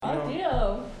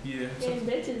Yeah. Getting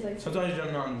bitches like Sometimes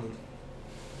you're not in the mood.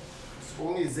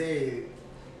 Only Zay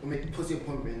will make pussy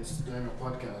appointments during a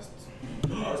podcast.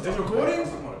 It's recording? I was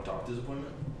talking about a doctor's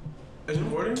appointment. It's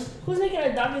recording? Who's making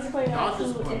a doctor's appointment at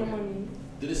Doctor's 2 in the appointment. morning?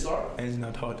 Did it start? And it's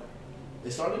not hot.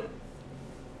 It started?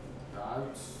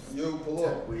 Yo, pull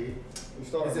up. Wait. We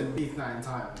started. It's been beef 9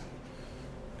 times.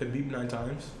 It beeped 9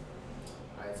 times.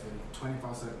 Alright, it's been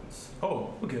 25 seconds.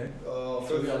 Oh, okay.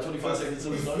 So we got 25 seconds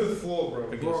till we start? Fifth floor, bro.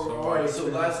 I guess Bro, so. Alright, so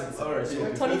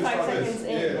Yeah, 25 seconds in.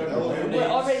 Yeah, that was We're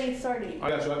already starting. I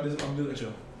got you. I'm doing the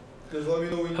show. Just let me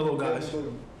know when Hello, you guys.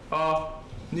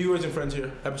 New Year's and Friends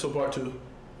here. Episode part 2.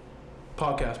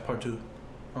 Podcast part 2.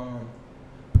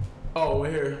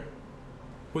 We're here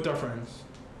with our friends.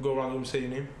 Go around the room, say your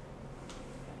name.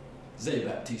 Zay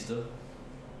Baptista.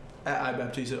 At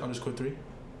iBaptista_3.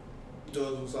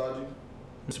 Judge Usaji.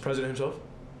 Mr. President himself.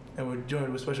 And we're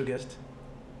joined with special guest.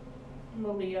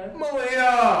 Malia. Malia!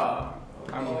 yeah.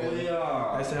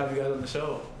 Nice to have you guys on the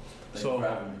show. Thanks for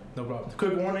having me. No problem.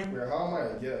 Quick warning. Wait, how am I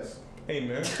a guest? Hey,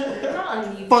 man. Not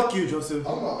on you. Fuck you, Joseph.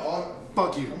 I'm an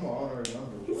Fuck you. honorary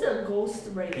member. He's a ghost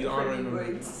writer. He's for honorary new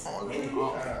member. words.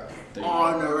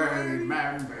 Honorary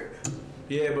member.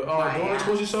 Yeah, but don't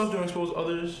expose yourself. Don't expose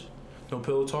others. No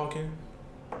pillow talking.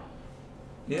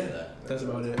 Yeah, that's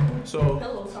about it. So,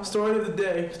 Hello, Tom. story of the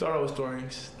day. Start out with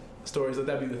stories. Let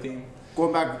that be the theme.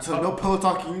 Going back to no pillow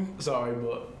talking. Sorry,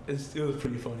 but it was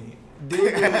pretty funny.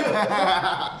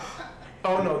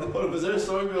 Oh no! Hold up, is there a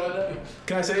story behind that?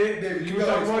 Can I say it? David, Can we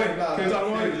talk about it? Can we talk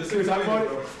about it? Can we talk about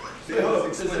it? Hey, hold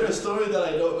up, is there a story that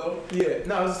I don't know? Yeah.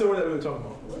 No, it's a story that we were talking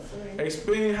about. What story?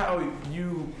 Explain how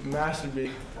you masturbate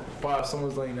while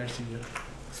someone's laying next to you.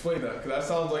 Explain that, because that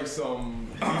sounds like some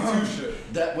D2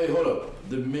 shit. Wait, hold up.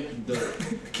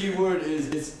 The key word is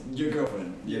it's your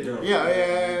girlfriend. Your girlfriend.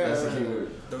 Yeah. That's the key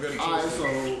word. Don't get it Alright, twisted.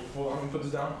 so Well, I'm gonna put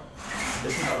this down.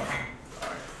 It's not.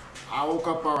 I woke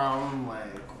up around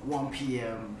like 1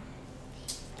 p.m.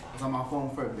 I was on my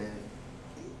phone for a bit.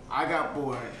 I got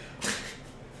bored.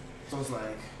 So I was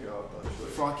like,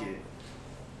 fuck it.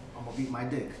 I'm gonna beat my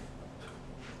dick.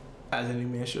 As any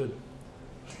man should.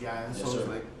 Yeah, and so Yes, it's sir.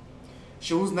 like,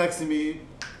 she was next to me.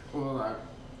 Well, like,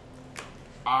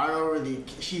 I don't really.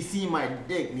 She seen my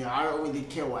dick. You know, I don't really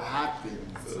care what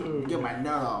happens. Get my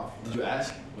nut off. Did you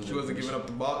ask? She wasn't giving up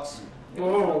the box.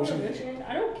 Whoa!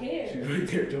 I don't care. She's right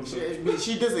there, Joseph.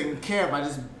 She doesn't care if I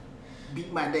just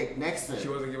beat my dick next to She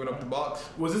her. wasn't giving up the box.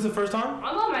 Was this the first time?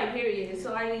 I'm on my period,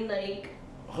 so I mean, like,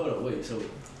 Hold up, wait, so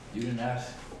you didn't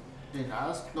ask? Didn't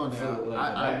ask? No, Feel like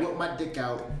I that. whipped my dick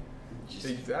out.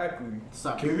 Exactly.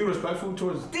 Stop. Can we be respectful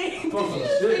towards? dang, Fucking you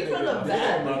shit, speak from the nigga.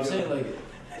 back. But I'm saying like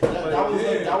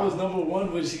that was number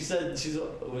one when she said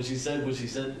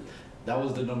that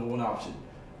was the number one option.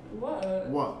 What?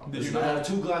 What? Listen, I have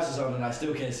 2 glasses on and I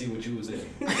still can't see what you was in.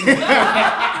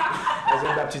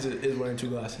 Isaiah Baptista is wearing 2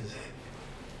 glasses.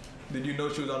 Did you know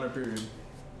she was on her period?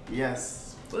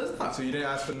 Yes. Let's not. So you didn't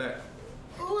ask for neck?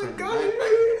 Oh my God,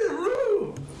 you're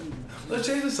rude. Let's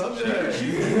change the subject. No,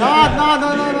 she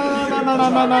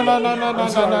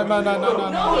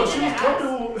was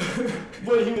comfortable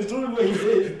when he was doing what he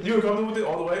did. You were comfortable with it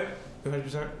all the way?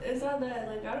 100%? It's not that,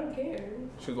 like, I don't care.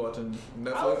 She was watching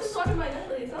I was just Netflix. watching my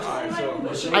Netflix. I was Alright, watching my so- own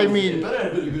bullshit. I mean- it better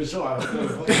have been a good show.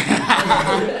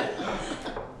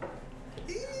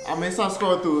 I mean, so I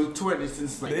scrolled through Twitter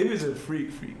since like. David's a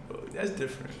freak, bro. That's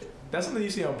different. That's something you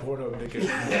see on Pornhub, nigga.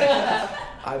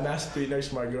 I masturbate next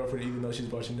to my girlfriend even though she's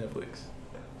watching Netflix.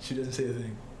 She doesn't say a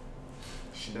thing.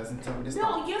 She doesn't tell me this No,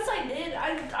 stuff. yes I did.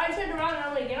 I turned around and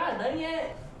I'm like, you're not done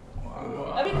yet.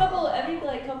 Wow. Every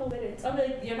couple minutes, I'm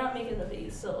like, you're not making the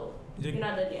face, so you're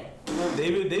not done yet.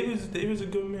 David's a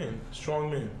good man.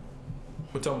 Strong man.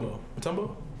 Mutombo.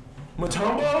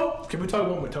 Mutombo? Can we talk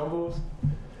about Mutombos?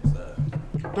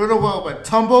 Don't know what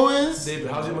Matumbo is?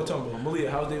 David, how's your Mutombo? Malia,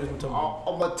 how's David's Mutombo?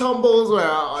 Matumbo is where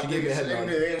She gave me a headline.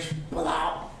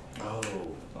 Oh,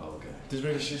 okay. Just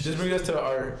bring us to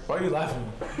our. Why are you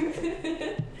laughing?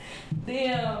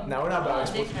 Damn. Now we're not about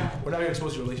to Dick expose. now. We're not gonna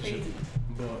expose your relationship. Crazy.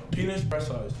 But penis, breast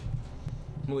size.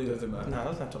 Malia Doesn't matter. Nah,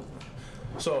 that's not talking.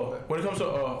 So when it comes to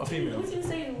a female, Who's gonna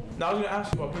say? now I was gonna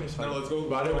ask you about penis size. No, let's go.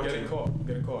 But I didn't want Getting to. caught.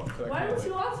 Getting caught. Why don't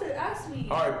you also ask me?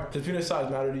 All right, does penis size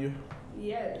matter to you?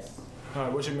 Yes. All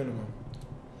right, what's your minimum?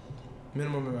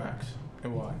 Minimum and max,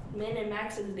 and why? Min and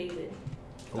Max is David.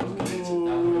 Ooh,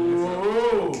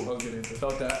 I'll get into it.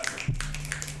 felt that.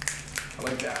 I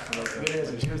like that. Good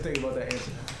answer. She was thinking about that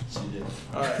answer. She did.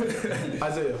 All right,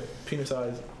 Isaiah, penis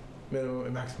size, minimum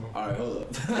and maximum. All right, hold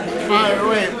up. Alright,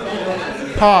 wait.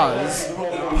 Pause.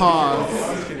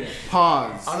 I'm just kidding.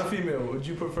 Pause. On a female, would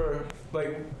you prefer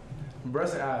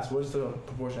breast and ass? What's the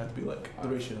proportion have to be like? The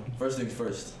ratio. First things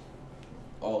first.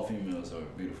 all females are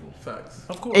beautiful. Facts.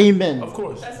 Of course. Amen. Of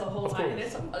course. That's a whole Of lie. course.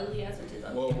 There's some ugly ass bitches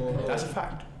out Whoa, there. whoa, whoa. That's a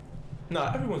fact.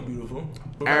 Nah, everyone's beautiful.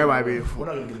 We're Everybody not- beautiful. We're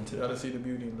not gonna get into You that. gotta see the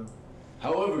beauty in them.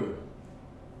 However,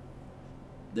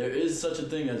 there is such a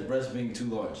thing as breasts being too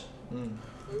large.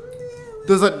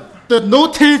 There's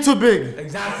no titty too big.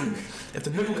 Exactly. If the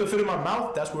nipple could fit in my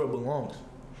mouth, that's where it belongs.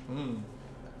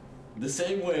 The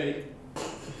same way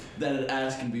that an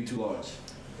ass can be too large.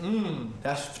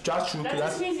 That's true. That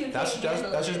just means you can't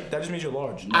handle it. That just means you're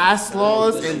large. Ass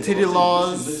laws Listen, and titty listen,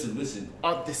 laws Listen.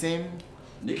 are the same.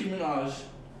 Nicki Minaj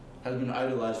has been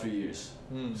idolized for years,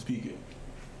 Speak it.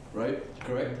 right?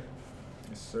 Correct?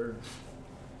 Yes, sir.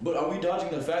 But are we dodging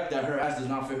the fact that her ass does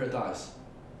not fit her thighs?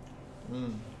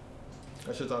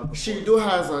 That shit's out of She do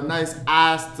has a nice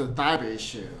ass to thigh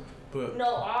ratio. But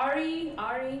No, Ari.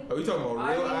 Are we talking about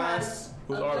real Ari ass? has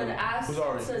Who's a Ari? good ass. Who's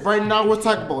Ari? to Right now we're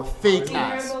thigh talking about fake ratio.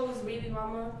 ass. Turbo's baby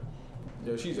mama.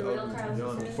 Yo, she's Real ugly, to kind be of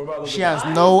honest. sister. what about She the has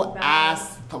Ari's no bad.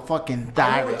 ass to fucking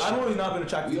thigh I know ratio. he's not been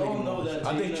attracted We to all Nicki know Minaj. that I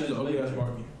think Tina she's is an ugly ass bigger.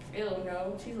 Barbie. Ew,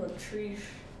 no. She's a tree.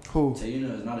 Who?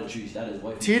 Taina is not a tree. That is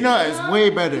white. Tina is way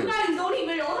You better. guys don't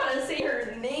even know how to say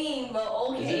her name, but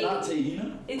okay. Is it not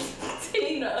Taina? It's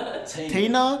Tina.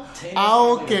 Tina? Taina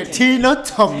I'll sounds like get a Tina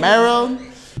Tamara.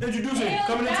 Introducing, Ew,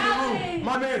 coming into the Darwin. room.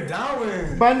 My man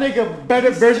Darwin. My nigga better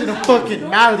version of fucking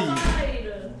Mally.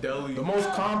 Deli. The most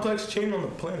complex chain on the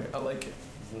planet. I like it.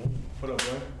 What up,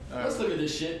 man? Let's look at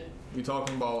this shit. We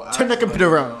talking about Turn the ass computer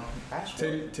size,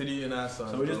 around. Titty and ass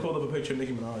size. So we just bro. pulled up a picture of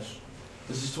Nicki Minaj.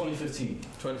 This is 2015.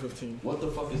 2015. What the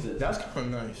fuck is this? That's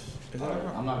kind of nice. Isn't Alright,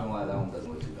 that? I'm not gonna lie, that one doesn't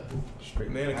look too bad. Straight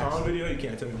man, the Con video, you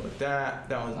can't tell me about that.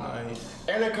 That was nice.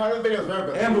 And the Carter video is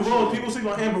very good. Amber Rose, people sleep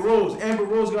on Amber Rose. Amber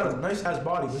Rose got a nice ass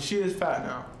body, but she is fat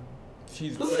now.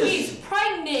 She's She's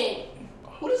pregnant.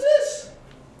 What is this?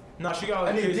 Nah, she got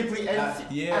I like need kids. deeply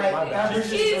Yeah, my bad.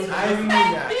 She's I haven't seen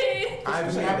that. pregnant. I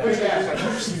haven't seen That big that. ass, like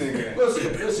Gucci nigga.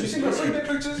 Listen, You see my sleeping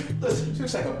pictures? Listen, she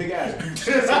looks like a big ass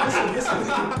Gucci.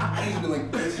 I need to be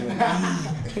like this,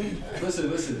 man.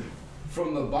 listen.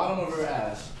 From the bottom of her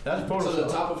ass That's to the Photoshop.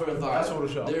 top of her thigh, That's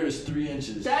Photoshop. there is 3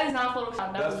 inches. That is not Photoshop.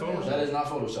 That That's was Photoshop. real. That is not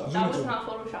Photoshop. That was not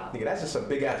Photoshop. Nigga, that's just a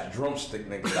big ass drumstick,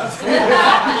 nigga. You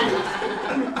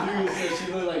said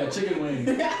she looked like a chicken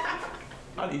wing.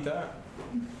 I'd eat that.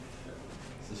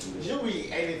 You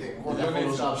eat anything. Is that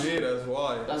Photoshop? Yeah, that's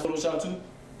why. That's Photoshop too?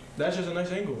 That's just a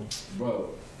nice angle.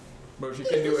 Bro, Bro, she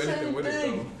it's can't do the anything same with it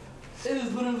thing. though. It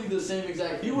is literally the same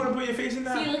exact thing. You wanna put your face in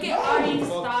that? See, look at Ari's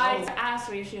fuck thighs no. ass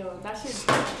ratio. That shit's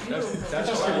That's beautiful.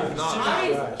 just like not.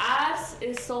 Ari's Trash. ass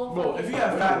is so Bro, if fucking- you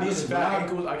have fat knees Listen, and fat we're not-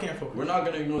 ankles, I can't focus.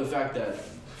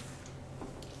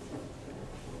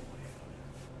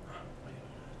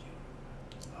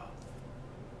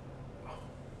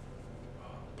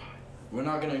 We're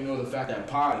not gonna ignore the fact that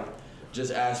Pi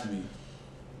just asked me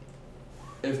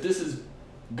if this is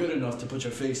good enough to put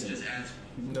your face in.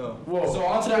 No. Whoa. So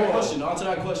on to that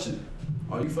Whoa. question.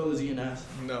 Are you fellas eating ass?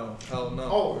 No. Hell no.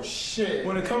 Oh shit.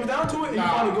 When it comes down to it, and you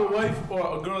Nah. find a good wife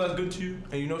or a girl that's good to you,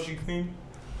 and you know she clean,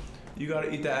 you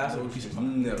gotta eat that ass over a piece of pie.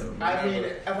 Never. I mean,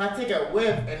 if I take a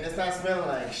whiff and it starts smelling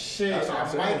like shit, That's what I'm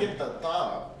I might saying. get the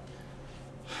thought.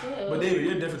 Ew. But David,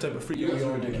 you're a different type of freak. You guys are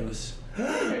don't know ridiculous.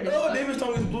 that. Oh, David's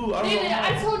tongue is blue. I don't David, know.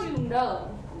 I how. told you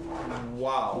no.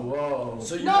 Wow. Whoa.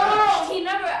 So you No, asked. he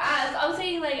never asked. I'm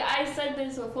saying like I said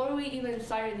this before we even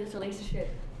started this relationship.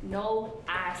 No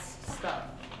ass stuff,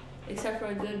 except for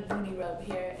a good booty rub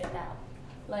here and now.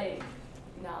 Like,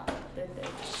 nah.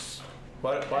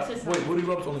 That's just Wait, not- booty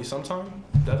rubs only sometime?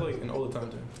 That's like an older time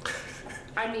thing.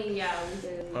 I mean, yeah, we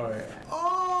did. Alright.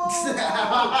 Oh,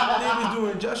 David's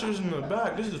doing gestures in the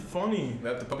back. This is funny.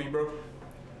 That the puppy, bro?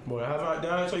 Boy, did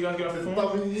I tell you guys to get off your phone?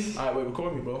 Alright, wait,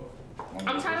 record me, bro.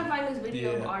 I'm trying to find this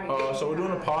video of Ari. So we're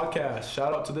doing a podcast.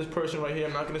 Shout out to this person right here.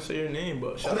 I'm not gonna say your name,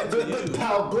 but shout out to you.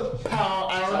 Pal,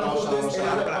 I don't know who this is.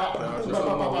 We're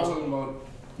talking about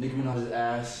Nicki Minaj's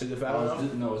ass. Is it fat Oh,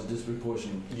 enough? No, it's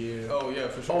disproportionate. Yeah. Oh yeah,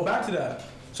 for sure. Oh, back to that.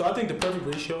 So I think the perfect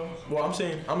ratio. Well, I'm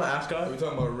saying I'm an ass guy. Are we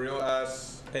talking about real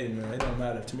ass? Hey man, it don't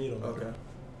matter to me. It don't matter.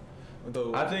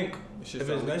 Okay. I think if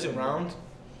it's nice and round,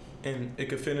 and it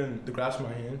could fit in the grasp of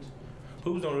my hands,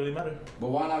 boobs don't really matter. But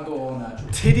why not go all natural?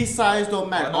 Titty size don't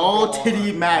matter. Why not All go all titty out? Why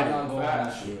not matter. go all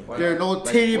natural? Why There are not?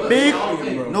 no titty what big,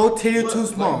 stallion, bro? no titty too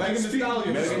small. Megan Thee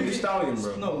Stallion. Megan Thee Stallion,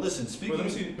 bro. No, listen. Wait, Speaking let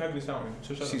me of see Megan Thee Stallion.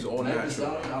 So shut She's up. all Megan Thee natural.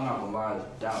 Stallion, I'm not gonna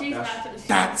lie. She's That's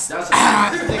not. That's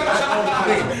ass.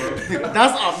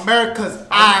 that's America's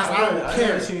ass. I don't I've care.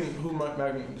 never seen who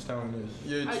Megan Thee Stallion is.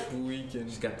 You're I- tweaking.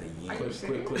 She's got the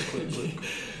yank. Click.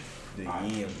 The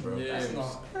yams, bro. That's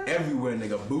not. Everywhere,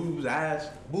 nigga. Boobs, ass.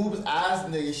 Boobs, ass,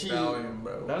 nigga. She Stallion,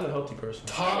 bro. That's a healthy person.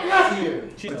 top tier.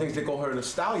 She thinks they call her the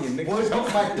stallion, nigga. Boys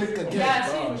don't like dick again. Yeah,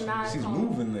 Gosh, she's not. She's tall.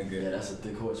 moving, Yeah, nigga. that's a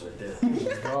thick horse right there.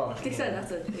 Gosh. They said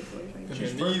that's a big voice right there.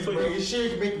 She's First these place- nigga. She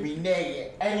can make me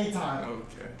nag at any time.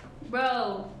 Okay.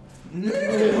 Bro,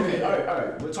 Okay, all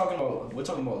right. We're talking about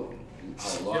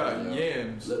how large. Yeah, you know.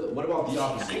 yams. What about the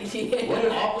opposite? What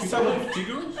yeah. if You talking about petite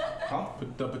girls? Huh?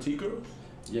 The petite girls?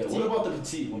 Yeah. What about the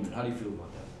petite women? How do you feel about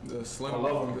that? The slim, I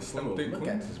love them. the slim Bro, thick look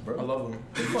queen. at this, bro. I love them.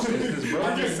 What the fuck is this, bro?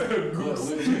 I just said a What- goose.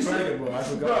 what- She's pregnant, bro. I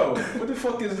forgot. Bro, what the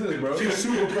fuck is this, bro? She's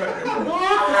super pregnant.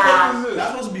 Bro.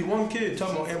 That's supposed to be one kid.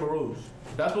 Talking about Amber Rose.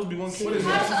 That's supposed to be one She kid.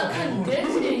 has a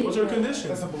condition. What's her condition?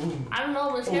 That's a balloon. I don't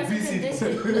know, but she has a Obesity.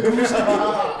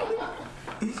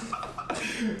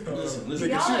 Listen.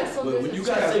 Y'all are so When you disrespectful.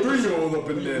 guys say petite, 3-year-old up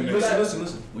in there, nigga. Listen.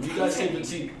 when you guys say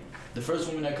petite, the first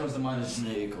woman that comes to mind is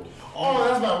Janae Aiko. Oh,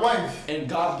 that's my wife. And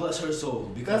God bless her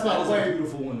soul because That's my that is a wife.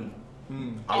 beautiful woman.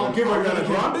 I'll give her Ariana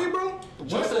Grande. Grande, bro?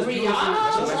 Just as beautiful.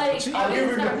 Rihanna, like, I'll give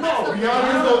her is no. her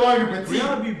Rihanna's no longer petite.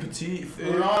 Rihanna be petite.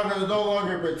 Rihanna's no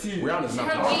longer petite. Rihanna's not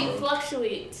Her tall, weight bro.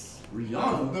 fluctuates.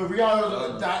 Rihanna. The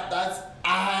Rihanna, that's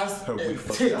ass. Her weight and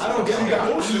fluctuates. tits. I don't get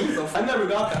that bullshit. I never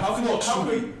got that. How can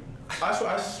you? I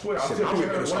swear. I Shit, was my weight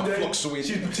her goes one day. fluctuate.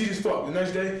 She's petite as fuck. The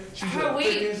next day, she's Her like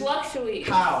weight thick as- fluctuates.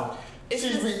 How? It's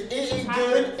She's just been eating happens.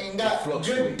 good and got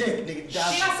Fluctuate. good dick,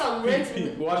 nigga. She got some rich.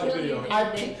 Pete, watch the video.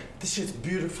 This shit's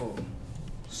beautiful.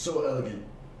 So elegant.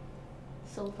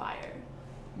 So fire.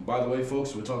 By the way,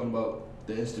 folks, we're talking about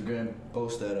the Instagram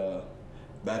post that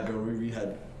Bad Girl Riri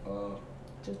had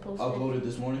Just posted uploaded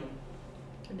this morning.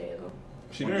 a day ago.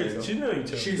 She nearly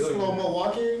tell She's me. slow-mo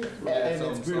walking, and it's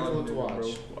Something beautiful solid, to bro.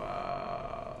 watch.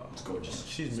 Wow. It's gorgeous.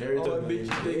 She's married to All a the bitch.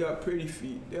 bitches, they got pretty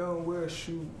feet. They don't wear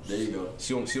shoes. There you go.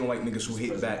 She don't like niggas who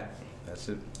hit back. That's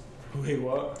it. Wait,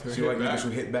 what? She like niggas who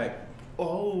hit back.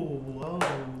 Oh, wow.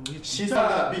 She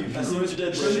started that beef. I see what you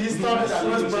did. She started that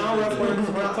Chris beef. Brown reference.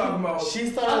 We're not talking about. She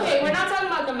started Okay, that we're beef. not talking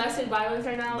about domestic violence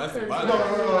right now. Domestic 'cause-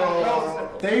 violence? No.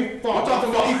 They fought. I'm talking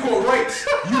about equal rights.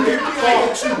 You hit me, I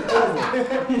hit you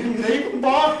over. They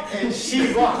fought and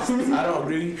she lost. I don't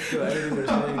agree to anything they're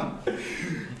saying.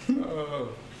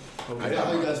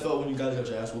 How you guys felt when you guys got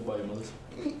your ass whooped by your mothers?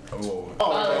 Oh, Oh,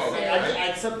 Oh, I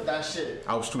accept that shit.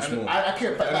 I was too small. I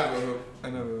can't fight back. I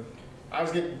never. I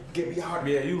was get me hard.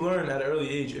 Yeah, you learn at an early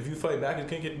age. If you fight back, it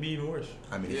can be even worse.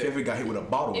 I mean, if Yeah. you ever got hit with a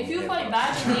bottle. If you yeah, fight bro.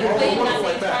 back, they Bro, claim wanna that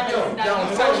fight they back. try to Yo, that down,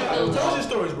 they Tell try to build us up. your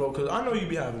stories, bro, because I know you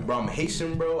be having. Bro, I'm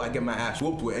Haitian, bro. I get my ass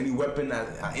whooped with any weapon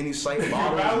at any site. Rally,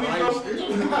 Bottles,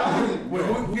 knives. Wait,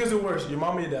 who gets it worse? Your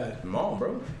mom or your dad? Mom,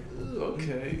 bro.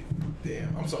 Okay.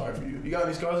 Damn, I'm sorry for you. You got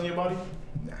any scars in your body?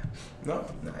 Nah, No?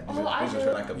 nah. Oh, I These are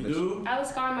do. like a You bitch. do? I was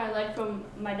scarring my leg from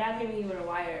my dad hit me with a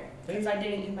wire because I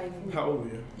didn't eat my food. How old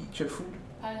were you? Eat your food.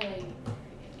 Probably like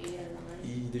 8 or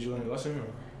 9. Did you learn a lesson? Or?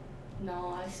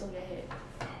 No, I still get hit.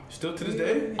 Still to this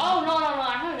day? Oh no,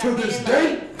 I haven't To got this hit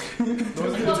day? in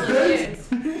like a couple of years.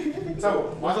 So,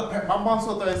 my mom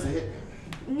still threatens to hit me.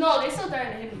 No, they still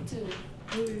threaten to hit me too.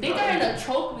 They threaten to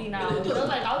choke me now. They're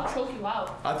like, I'll choke you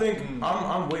out. I think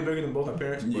I'm way bigger than both my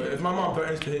parents, but if my mom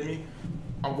threatens to hit me,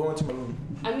 I'm going to my room.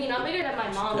 I mean, I'm bigger than my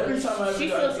mom, but Every time I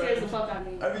she ever still got scares the fuck out of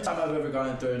me. Every time I've ever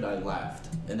gotten threatened, I laughed,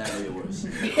 and that made it worse.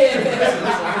 Your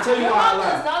I'll tell you why I mom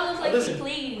laugh. does not look like Listen, she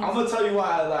please. I'm gonna tell you why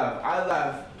I laugh. I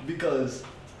laugh because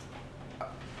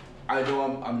I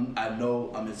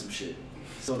know I'm in some shit.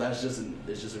 So it's just a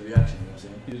reaction. You know what I'm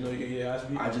saying? You just know you get your ass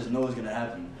beat? I just know it's gonna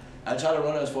happen. I try to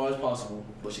run as far as possible,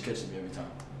 but she catches me every time.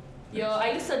 Yo,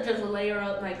 I used to just layer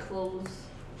up my clothes.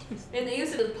 And they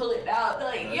used to just pull it out. They're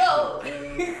like, yo!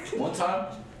 One time,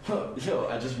 yo,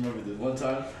 I just remember this. One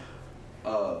time,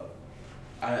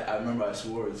 I remember I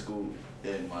swore in school,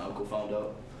 and my uncle found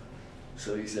out.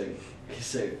 So he said,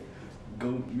 go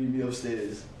meet me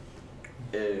upstairs,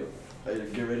 and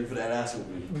get ready for that ass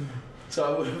whooping.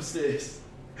 So I went upstairs,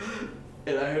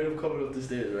 and I heard him coming up the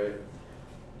stairs, right?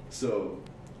 So,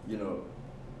 you know,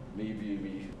 me being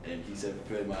me, and he said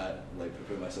prepare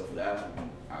myself for the ass whooping.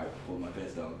 I pulled my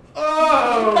pants down.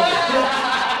 Oh!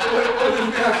 What is the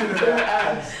reaction to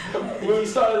that ass? When he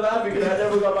started laughing, and I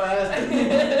never got my ass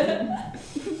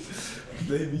beat.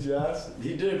 Did he beat your ass?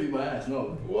 He didn't beat my ass,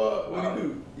 no. What? What did he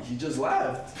do? He just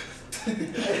laughed.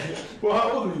 Well,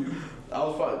 how old were you? I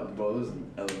was probably, bro, it was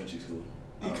in elementary school.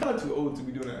 You kind of too old to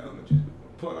be doing that in elementary school.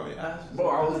 Pulling on your ass.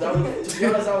 Bro, to be honest,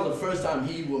 that was the first time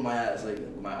he whooped my ass. Like,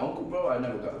 my uncle, bro, I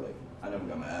never got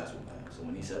my ass whooped. So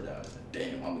when he said that, I was like,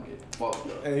 damn, I'm gonna get fucked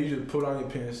up. And you just put on your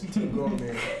pants to go in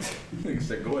there. Nigga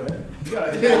said, go ahead. You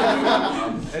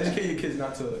gotta educate your kids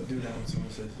not to do that when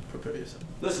someone says prepare yourself.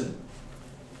 Listen,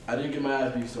 I didn't get my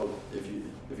ass beat, so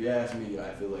if you ask me, I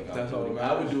feel like That's all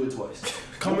I would do it twice.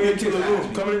 Coming into the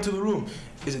room. Coming into the room.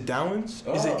 Is it Downs?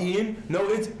 Is it Ian? No,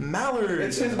 it's Mallard.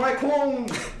 It's his my clone.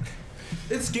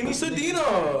 It's Skinny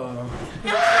Sedina.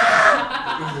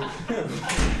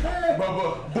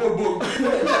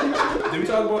 Did we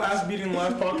talk about ass beating in the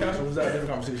last podcast, or was that a different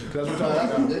conversation? Because that's what we're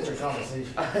talking about. Different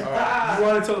conversation. Alright. You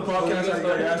want to tell the podcast how you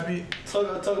got your ass beat?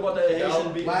 Talk about that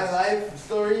Haitian beat. My life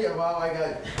story about I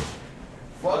got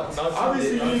fucked.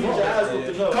 Obviously, you didn't get your ass whooped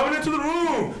enough. Coming into the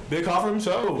room. Big call for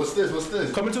himself. What's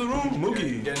this? Coming to the room.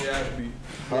 Mookie. Getting your ass beat.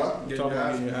 Huh? Talking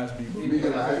about getting your ass beat. You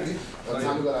got an ass beat?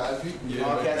 Time you got an ass beat?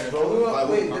 Podcast rolling.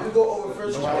 Wait, let me go over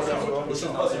first. What's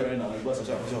your busting right now? What's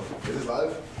up? Is this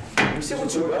live? We sit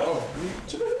with you, bro.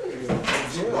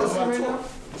 What's right now?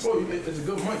 Bro, it's a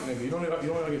good mic, nigga. You don't want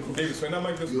to get close. David, swing that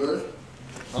mic this You heard?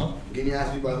 Huh? Getting your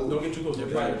ass beat by who? Don't get too close.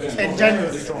 And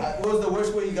generous. What was the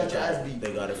worst way you got your ass beat?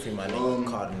 They gotta free my nigga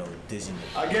Cardinal Dizzy.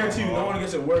 I guarantee you, no one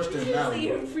gets it worse than now.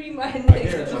 You free my My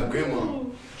nigga. grandma.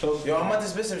 Yo, I'm about to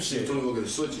spit some She shit. told me to go get a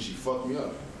switch and she fucked me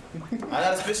up. I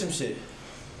gotta spit some shit.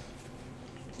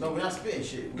 No, we're not spitting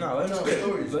shit. No, let him Tell spit.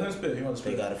 stories. Let him spit. He wants to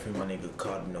They spit. gotta free my nigga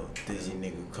Cardinal Dizzy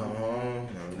nigga. Come home.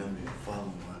 Let me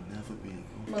follow my never be.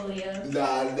 Malia.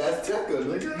 Nah, that's Tekka,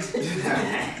 nigga.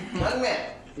 Young man.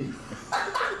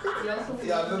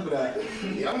 Y'all remember that?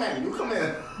 Young man, you come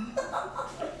here.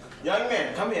 Young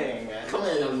man, come here, young man. Come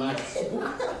here, young man.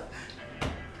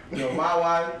 Yo, my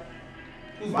wife.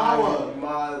 Who's my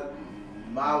one?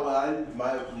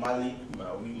 Mali,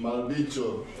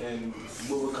 Malbicho. and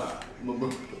Bubaka.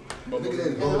 Nigga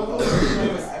name's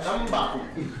Bumper Cars.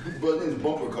 But name's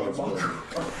Bumper Cars, bro.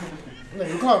 No,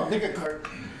 you call him nigga Kurt.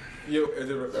 Yo, is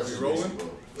it That's just rolling? racist, bro.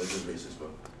 That's just racist, bro.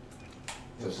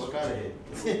 Fuck out of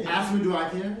here. Ask me, do I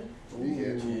care? We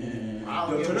here. I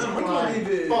don't give turn a that mic on, flying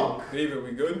David. fuck. David,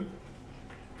 we good?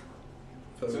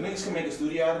 So niggas can make a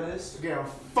studio out of this? Get a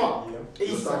fuck.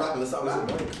 Let's stop rapping. Let's stop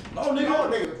rapping. No, nigga. No,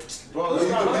 nigga. Bro, You let's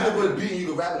not can rap. put a beat and you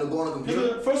can rap and go on a computer.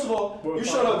 Nigga, first of all, you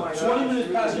showed up 20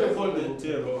 minutes past your appointment.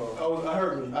 Yeah, bro. I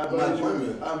heard me. I My invited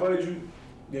appointment. you. I invited you.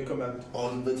 Then come back.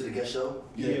 On the to the guest show?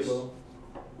 Yeah, bro.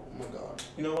 Oh my god.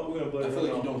 You know what? We're gonna play I it feel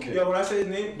like right you now. don't care. Yo, when I say his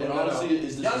name, And honestly,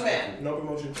 it's Young man. no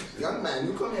promotion. Young man,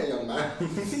 you come here, young man.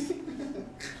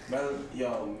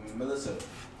 Yo, Melissa.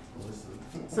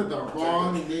 Said the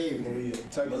wrong name. Malia.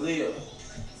 Malia.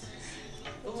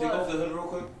 Take off the hood real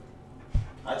quick.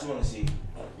 I just wanna see.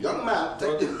 Young man,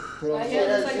 take the. I hear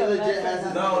this like a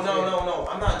bad No.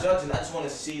 I'm not judging. I just wanna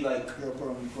see, like,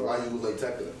 Why you look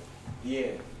like Tekka?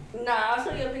 yeah. Nah, I'll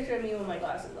show you a picture of me with my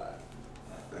glasses on.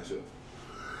 That's it.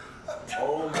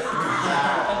 Oh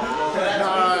my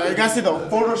Nah, you gotta see the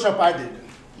Photoshop I did.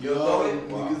 Yo,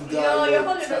 niggas Yo, got you're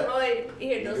little fucking Tekka. annoyed.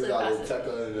 Here, don't Niggas sit got little fast.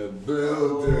 Tekka in the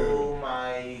building. Oh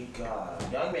my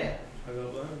god. Young man.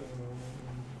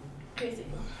 Crazy.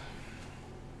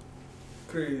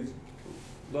 Crazy.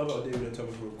 Love how David didn't tell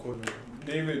me for recording.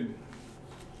 David.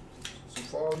 So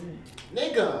follow you.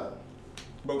 Nigga.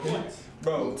 Bro, can you, Little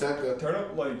bro, Tekka. turn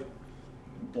up like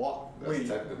block. That's Wait,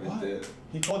 Tekka right what? there.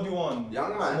 He called you on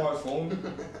Young man. smartphone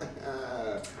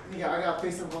Nigga, I got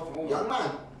face up off the Young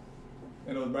man.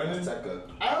 and it was That's Brandon. Tekka.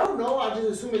 I don't know. I just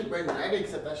assume it's Brandon. I didn't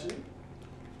accept that shit.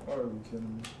 Or are we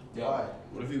kidding me? Yo,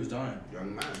 what if he was dying?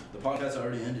 Young man. The podcast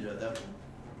already ended at that point.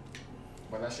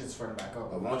 But that shit's starting back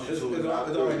up. I want you It's to. on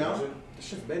right now? This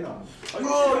shit's been on. Oh, you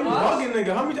bugging,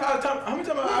 nigga. How many times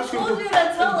I asked Who you told to... you to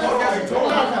tell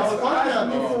us?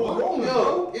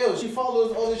 Yo, she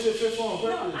follows all this shit fit for on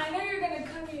No, purpose. I know you're gonna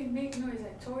come here and make noise.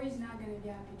 Like Tori's not gonna be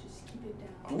happy. Just keep it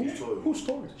down. Whose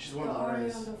story? She's The one of the Ori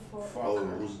artists. on the floor. Oh,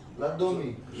 who's. Let do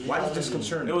me. Why is this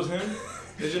concerned? It was him?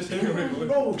 It's just him?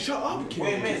 Bro, shut up, kid.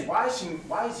 Wait a minute, why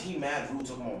is he mad rude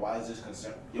talking about why is this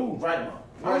concerned? Yo, right now.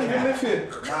 I don't even live here.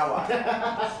 Now why?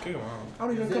 Kick him out. I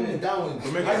don't even Come come in here. that one.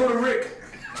 I go to Rick.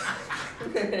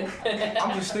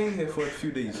 I'm just staying here for a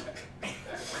few days. You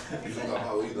don't got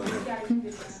how you You done. gotta keep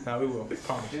it down. Nah, we will.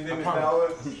 Promise. His I name is promise.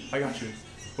 Howard. I got you.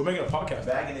 We're making a podcast.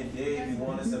 Back in the day, if you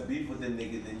want us to beef with the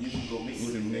nigga, then you can go meet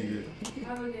with the nigga.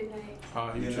 Have a good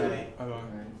night. You Good too. night.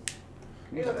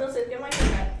 Yo, Joseph, get my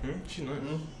camera. She's nice.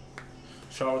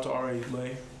 Shout out to R.A.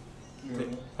 Lay. I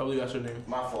believe that's her name.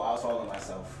 My fault, I was following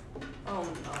myself. Oh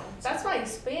no. That's my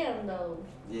spam though.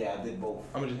 Yeah, I did both.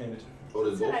 I'm gonna just hand it. Oh, I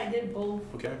there's said both. I did both.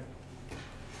 Okay.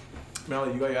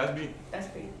 Mally, you got your ass beat? That's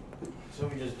crazy. So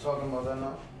we just talking about that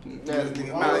now?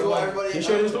 Mally, He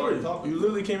shared his story. You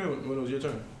literally came in when it was your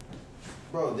turn.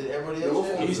 Bro, did everybody Yo, else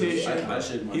what shit? He said shit. I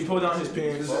shit He pulled down his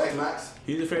This pants. is X-Max.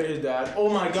 He's afraid of his dad. Oh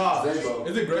my god. Zen, bro.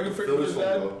 Is it Greg afraid of his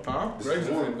dad? Huh? Greg's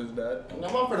afraid of his dad. I'm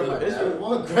afraid of my It's dad. a-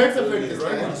 What? Greg's afraid of his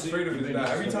Greg dad. is afraid of his dad.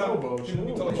 Every time bro. people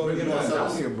be talking about his You want to dad.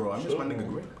 sell it? Here, bro. I miss my nigga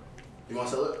Greg. You want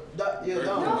to sell it? Yeah, no.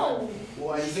 No.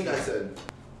 Why you think I said?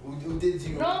 Who did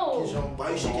you? No. Why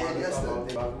you should get yes then?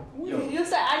 You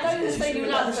said I thought you said you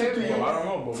got service. Bro, I don't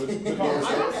know, bro. I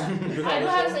do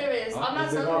have service. I'm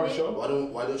not selling it. Why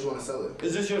don't you want to sell it?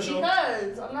 Is this your show?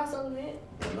 Because I'm not selling it.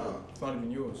 No. It's not even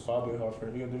yours. Probably hard for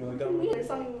you. You gonna do me like that? Yeah, it's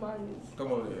not even mine.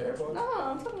 Come on, the AirPods. No,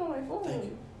 I'm talking about my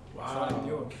phone. It's not even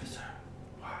yours.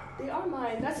 They are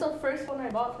mine. That's the first one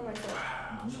I bought for myself.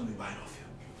 I'm just gonna buy it off you.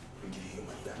 I'm giving you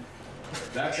money back.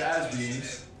 Back to ass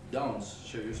beans. Downs.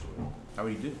 Share your story. I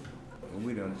already did.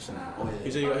 We don't understand. Oh yeah.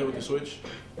 You said you got hit with the switch?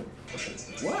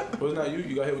 What? Wasn't that you?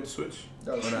 You got hit with the switch?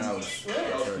 That was, Oh, no, that was.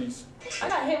 that was peace. I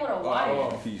got hit with a wire.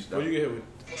 Oh, Peace. what you get hit with?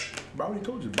 Bro, I already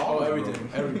told you. Oh, Bottles, everything.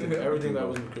 bro. Everything that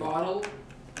was in the crib. Bottle.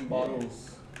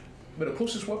 Bottles. But the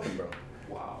closest weapon, bro.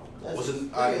 Wow. What's the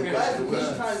question?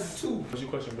 times two. What's your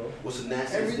question, bro? What's the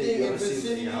nastiest thing Everything you in ever seen in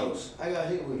vicinity, your house? I got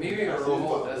hit with. Maybe a What's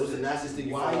remote. the nastiest thing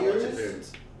you found out about your Wires?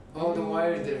 parents? Oh, the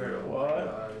wires did hurt.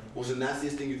 What? What's the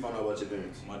nastiest thing you found out about your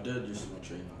parents? My dad used to run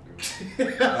train on girl.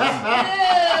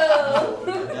 Ew.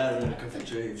 My dad ran a couple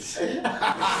trains.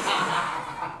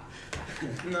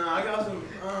 Nah, I got some.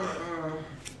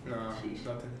 Nah,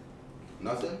 nothing.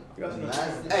 Nothing? I got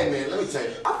some. Hey man, let me tell you,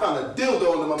 I found a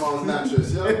dildo under my mom's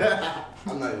mattress, yo.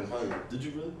 I'm not even playing. Did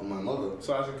you really? On my mother.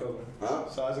 Size and color. Huh?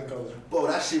 Size and color. Bro,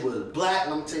 that shit was black,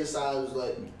 and I'm telling you, size was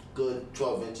like good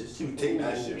 12 inches. She would take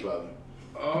that shit probably.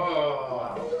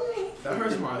 Oh, that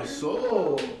hurts my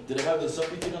soul. Did it have the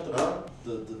sucky thing at the bottom?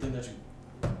 The thing that you.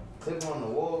 Clip on the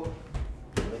wall.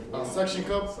 Uh, Suction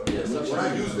cup. Yeah, When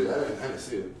I used it, I didn't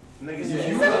see it. Niggas,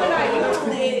 Except when I used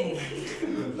it.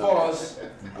 No, Pause.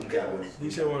 I'm capping. he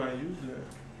said when I used it.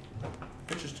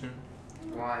 Interesting.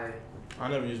 Why? I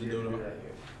never used the You do dildo. that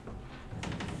here.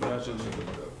 But that's just.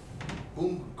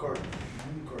 Boom cart.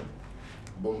 Boom cart.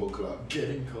 Bumble Club.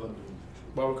 Getting caught.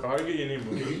 Barbara, how do you get your name,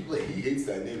 bro? He hates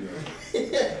that name, though.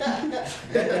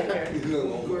 He's no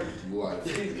longer alive.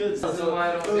 He's good. That's why I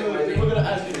don't say my We're name. gonna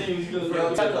ask your name. He's gonna Yo,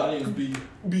 say, type my name is B.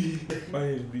 B. My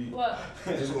name is B. What?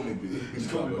 Just call me B. He's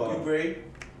gonna be Bob. Braid?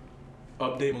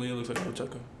 Update, Malia looks like a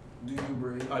woodchucker. Do you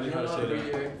braid? I didn't know how to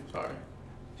say that. Sorry.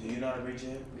 Do you know how to braid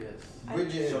your hair? Yes.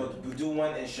 Bridget. So do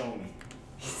one and show me.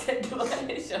 He said, do I show you?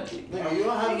 Nigga, you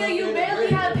don't have Nigga, you barely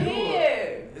have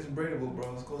hair. It's braidable,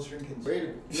 bro. It's called shrinkage.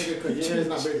 Braidable. Nigga, cause your hair is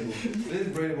not braidable. It is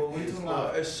braidable. What are you talking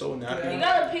about? It's so nappy. You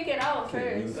gotta pick it out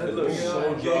first. It looks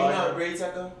so Do you know how dry. to braid,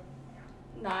 Taka?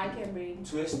 Nah, I can't breathe.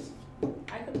 Twist.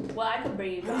 I could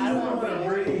breathe, but I don't want to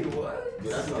breathe. braid. What? Yeah,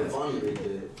 that's not funny right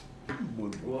there.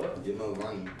 What? You're not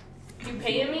funny. You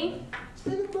paying me?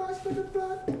 If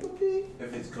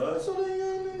it's good.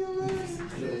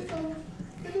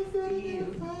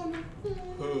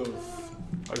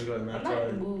 I just got I'm mad not in the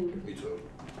tired. mood. Me too.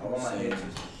 I want my hair.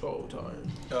 So tired.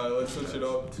 Let's switch it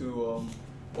up to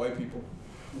white people.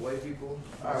 White people.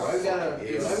 Alright, why we gotta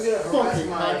harass Fucking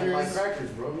my crackers. crackers,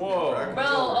 bro? Whoa. Bro,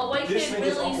 a white This kid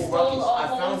nigga's really Uncle stole Ruckus. a I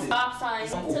whole found it. stop sign,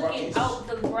 Uncle took Ruckus. it out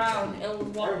the ground, and was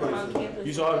walking around campus.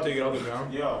 You saw him take it off the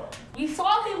ground? Yo. We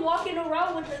saw him walking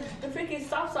around with the freaking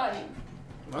stop sign.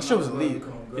 That shit was elite.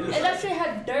 And that shit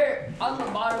had dirt on the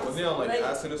bottom. Was he on, like,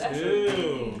 acid or that something? shit-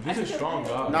 Ew. He's a strong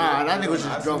guy. Nah, that nigga was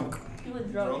just drunk. He was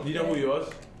drunk. Do you know who he was?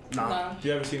 Nah.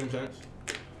 You ever seen him since?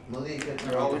 Malik,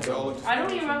 They all look I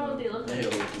don't even remember what they looked They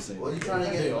like. all look the same. what are you trying to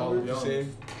They get? all look the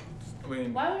same. I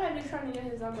mean, Why would I be trying to get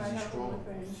his number? I have a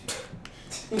boyfriend.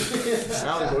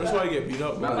 Mally, bro, that's why you get beat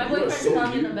up, bro. My you are boyfriend's so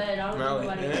not in deep. the bed. I don't know Mally,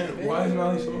 nobody. and why is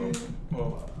Mally so...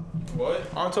 Well,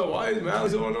 what? Anto, why is Mally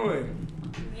so annoying?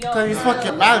 Yo, Cause he's nah,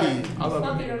 fucking Mally. I He's love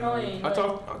fucking him. annoying. I like-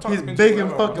 talk He's to him big too,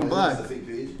 and I don't fucking know. black. That's a fake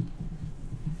page.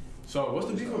 So, what's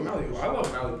the beef with Mally? I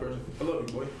love Mally personally. I love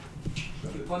you, boy.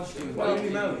 You punched him. Why do you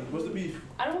hate Mally? What's the beef?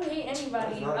 I don't hate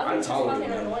anybody. not- I I think she's tolerate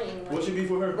fucking her. annoying. What's your beef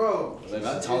with her? Bro, Like,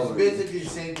 I it's tolerate basically the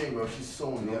same thing, bro. She's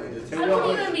so annoying. I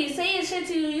don't even be saying shit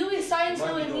to you. You be saying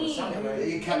shit with me. You And then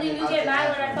you capping get out mad the when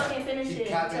I ass. fucking finish She it.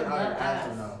 capping It's a out her butt ass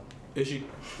ass. now. Is she?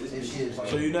 If she is.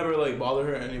 So you never like bother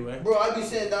her anyway? Bro, I be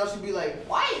sitting down, she be like,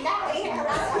 why now?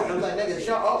 I'm like, nigga,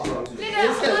 shut up, bro. Nigga,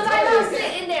 was I not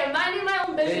sitting there minding my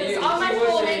own business on my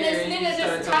phone and this nigga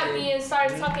just tapped me and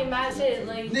started talking mad shit?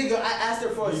 Like, Nigga, I asked her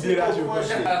for a You did ask simple her a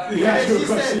question. question. You Yeah, asked her a she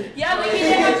question. said, yeah, but he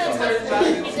didn't have to touch me.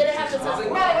 He didn't have to touch me.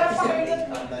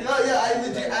 yeah, I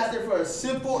legit asked her for a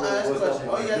simple ass question.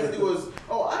 All you had to do was,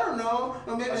 oh, I don't know.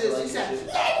 No, maybe this. She said,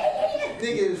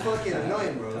 nigga, it was fucking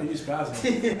annoying, bro. You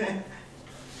spazzing.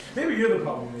 Maybe you're the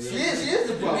problem. She is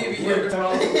the problem. Maybe you're the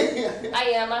problem. I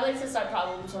am. I like to start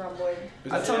problems when I'm bored.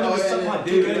 I tell niggas suck my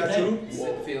dick every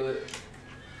day. Feel it.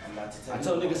 I'm about to tell I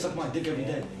tell niggas suck my dick every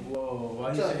day. Whoa,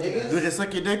 why you Tell say niggas. Do they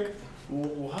suck your dick?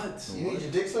 what? You need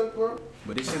your dick sucked, bro?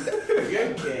 But they said that.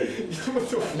 You're gay.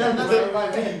 No, that's my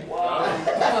man.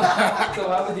 So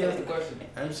how would you ask the question?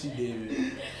 MC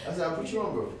David. I said, I'll put you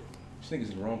on, bro. This nigga's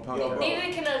in the wrong Yo, podcast. bro.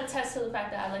 David can attest to the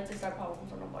fact that I like to start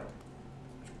problems when I'm bored.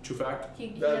 True fact. He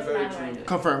That's doesn't very mind when I true. do it.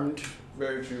 Confirmed.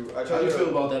 Very true. I How try do you feel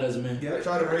to about that as a man? I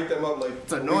try to break them up like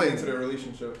It's annoying. into the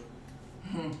relationship.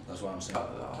 That's what I'm saying.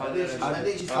 I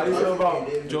think she's How do you feel about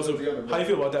David. Joseph? Together, bro. How do you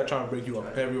feel about that trying to break you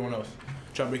up? Everyone else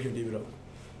trying to break you and David up.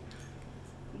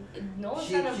 No one's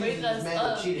She trying to accuses break us men of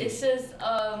up. cheating. It's just,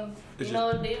 It's you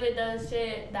know, David does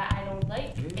shit that I don't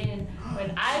like, and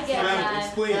when I get Ma'am, mad,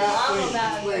 explain, I'm explain,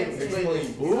 mad.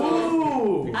 explain.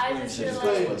 Ooh. I just feel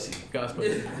Explain. like, Spicy. Guys,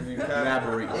 You can't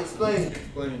Elaborate. Explain.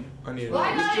 explain. I need it.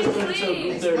 why not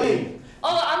explain? Explain.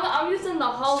 Oh, I'm using the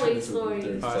hallway story.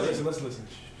 All right, listen.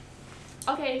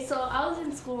 Okay, so I was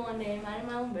in school one day, minding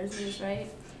my own business, right?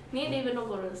 Me and David don't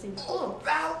go to the same school.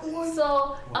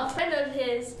 So a friend of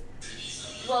his,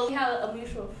 well, we have a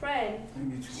mutual friend.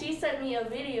 She sent me a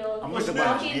video of I'm him looking at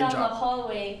walking name down the drop.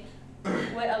 hallway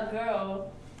with a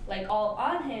girl, like all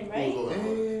on him,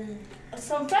 right?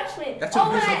 Some freshman. That's Oh,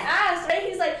 when I official. asked, right?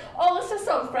 He's like, "Oh, it's just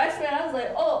some freshman." I was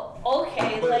like, "Oh,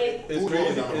 okay." But Like, it's Who crazy.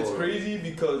 knows that It's whore? crazy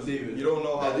because you don't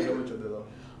know how they know each other though.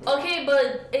 okay,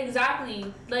 but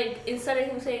exactly. Like, instead of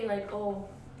him saying like, "Oh,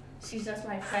 she's just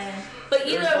my friend," but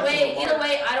either way,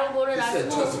 I don't go to that said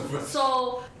just a school, friend.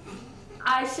 so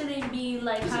I shouldn't be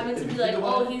like having to be like,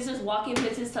 "Oh, he's just walking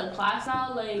bitches to class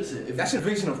now." Like, Listen, if That's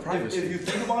invasion of if privacy. you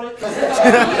think about it, see,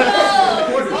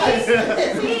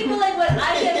 but like when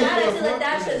I get mad at shit like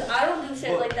that, shit, I don't do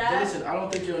shit like but that. listen, I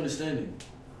don't think you're understanding.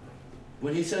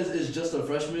 When he says it's just a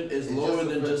freshman, it's It's lower just a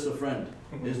than friend. just a friend.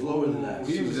 It's lower than that.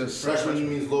 He was just freshman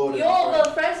means lower than Yo,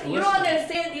 but freshmen, you don't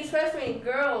understand these freshman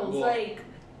girls. Well, Like,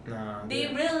 Nah. they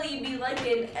David. really be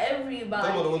liking Them are the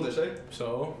everybody. ones that shake.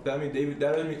 So that means David.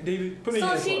 That means David. Put it in So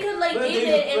your she phone. could like Let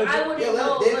David, and I Yeah, wouldn't let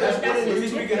know. David Like, put that's it in just We're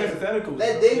speaking different. hypotheticals.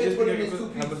 Let bro. David Just put it in speaking his two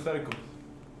pieces. hypotheticals.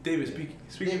 David, speak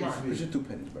David, smart. speak. It's just 2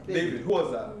 pennies, bro. David, who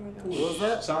was that? What was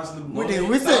that? Silence in the booth.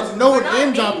 We said no We're not name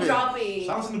name dropping. dropping.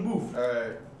 Silence in the booth.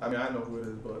 Alright. I mean, I know who it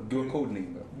is, but Do a code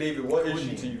name, bro. David, what is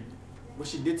she to you? What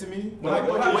she did to me? What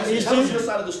happened? Tell us your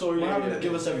side of the story What and happened?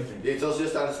 give us everything. Yeah, tell us your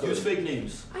side of the Use story. fake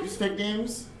names. Use fake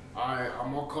names? Alright,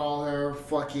 I'm gonna call her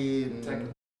fucking.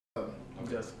 I'm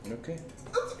guessing. Okay.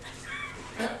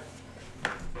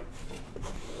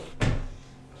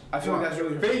 I feel like that's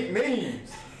really Fake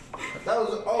names. That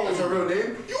was, oh, it's a real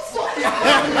name? You fucking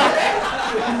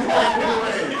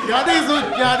Y'all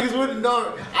niggas wouldn't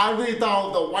know. I really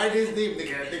thought the whitest name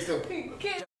nigga next to.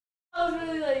 Kid, I was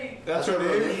really like, That's her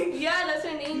name. yeah, that's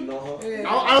her name.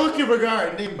 I don't give a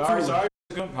guy name too. Alright, sorry.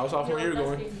 How's off Yo, where you're that's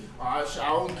going? crazy. I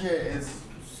don't care. It's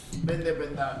been there,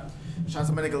 been that. Shout out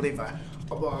to my nigga Levi.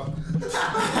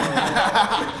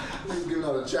 He's giving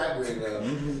out a track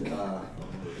right now.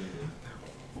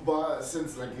 But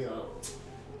since like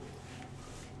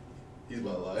He's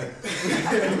about to lie.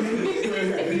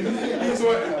 He's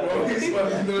sweating, bro. He's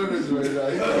sweating. He's nervous right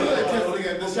now.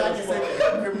 the track is like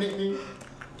incriminate me.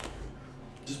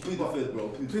 Just plead the fifth, bro.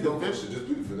 Plead the Plead the Don't fifth. bullshit, just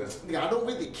plead for that. Nigga, I don't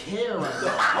really care right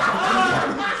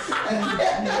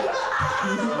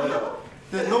now.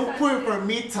 There's no point for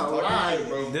me to lie.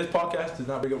 Bro, This podcast does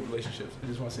not bring up relationships. I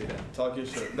just want to say that. talk your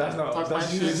shit. That's not. Talk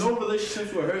That's my There's shit. no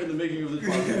relationships were hurt in the making of this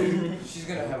podcast. She's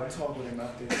gonna have a talk with him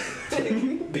out there.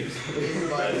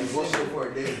 What's your for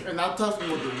a date? And I'll touch me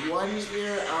with the one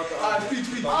ear out the other.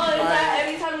 Speak. Oh, is that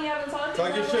every time you have a talk?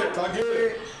 Talk your shit. Talk your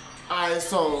shit. Alright,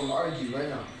 so Argue right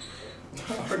now.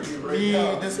 Argue right me,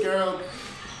 now. this girl,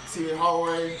 see me in the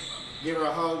hallway, give her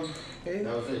a hug, That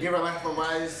was it. give her a laugh of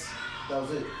eyes. That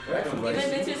was it. Even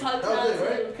bitches hug That was it, down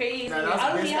right? to crazy. Nah, that's I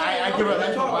don't be basically- I having give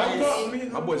her no- life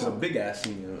advice. My boy's a big ass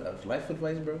senior. Life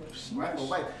advice, bro. Right, but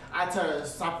wait, I tell her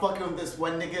stop fucking with this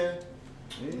one nigga.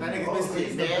 That nigga's Oh, basically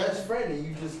he's the dead. best friend and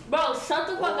you just Bro, shut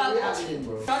the fuck Oh, yeah, up. I did,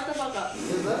 bro. Shut the fuck up.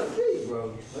 just let him speak,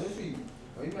 bro. Let him speak.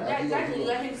 Why you mad? Yeah, Keep exactly. going,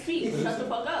 Let him speak. Shut the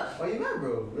fuck up. Why you mad,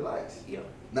 bro? Relax. Yo.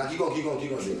 Nah, keep going,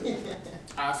 dude.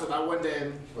 So that one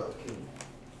day, Fuck.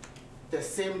 the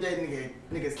same day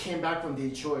niggas came back from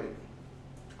Detroit.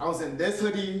 I was in this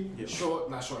hoodie,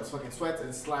 not shorts, fucking sweats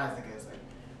and slides, niggas like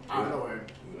I don't know where.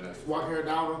 Walking her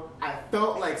down, I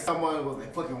felt like someone was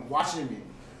like fucking watching me.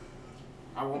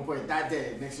 At one point that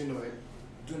day, next thing you know it.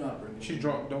 Do not bring me. She's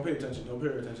drunk. Don't pay attention. Don't pay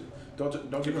her attention. Don't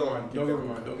give her going, mind. keep Don't give her going.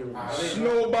 mind. Don't give her mind. Alright.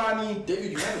 Snow Bonnie.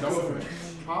 David, you have a Don't girlfriend. give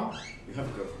her Huh? You have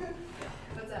a girlfriend.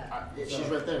 that? Yeah, she's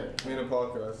right there. Me and the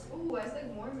podcast. Ooh, it's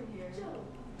like warm in here.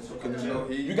 Can you know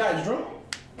You guys drunk?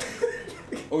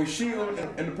 Oh, is she in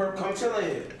the purple? Come chill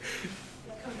here.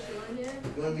 Come chilling here.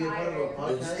 You wanna be a part of a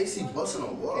Tired. podcast? AC busting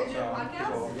on what? You're doing a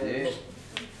podcast? Yeah.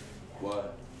 What?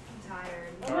 I'm tired.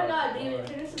 Oh my god, David,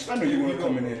 finish this. I know you want to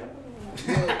come in here.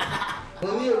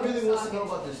 Malia really wants to know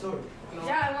about this story.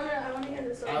 Yeah, I wanna hear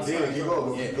this story. Yeah, keep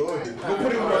going. Keep going. Go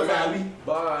put it on her, Valley.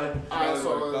 Bye. Alright, so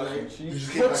like, You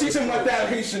just Go teach him what that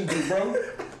Haitian do, bro.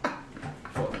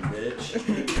 Fucking bitch.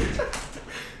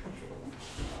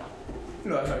 You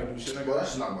know that's how you do shit. Well, Nigga.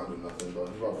 that's not gonna do nothing,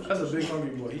 bro. That's a big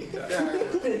hungry boy. Eat that.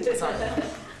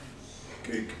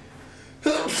 Cake.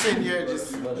 I'm sitting here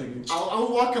just. I was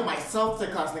walking myself to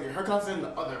class, nigga. Her class in the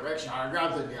other direction. I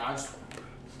grabbed it, nigga. I just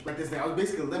like this thing. I was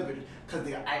basically limping because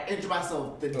I injured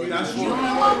myself the day that's before. true.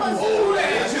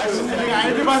 Nigga, I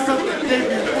injured myself the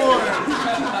day before,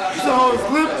 so I was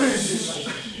limping.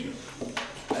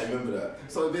 I remember that.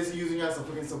 So basically using you as a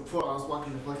fucking support, I was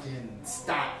walking the fucking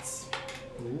stats.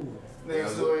 Ooh. Nigga,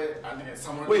 so I think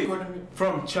someone Wait, recorded me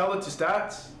from Chella to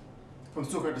Stats? from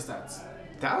Stuttgart to stats.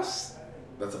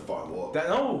 That's a far walk.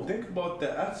 No, think about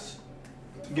that. That's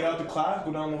get out the class,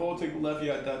 go down the hall, take the left,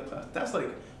 you got that class. That's like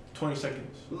 20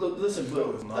 seconds. Look, listen,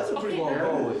 bro. That's a pretty long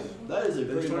hallway. That is a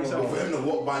pretty long But hallway. for him to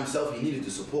walk by himself, he needed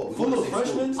the support. Full of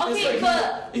freshmen? Okay,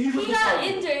 but he was got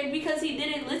injured because he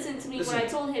didn't listen to me when I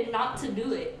told him not to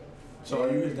do it. So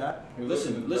are you his dad?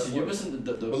 Listen, you're missing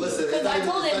the. But listen, Because I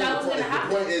told him that was gonna happen.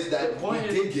 The point is that The point he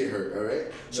is- did get hurt,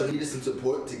 alright? So he needed some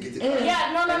support to get to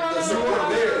Yeah, no.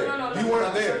 You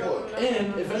weren't there.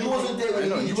 And if He wasn't there when he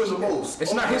needed you the most.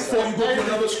 It's not his fault you go to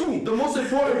another school. The most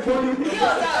important point.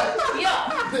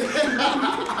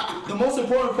 The most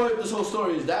important point of this whole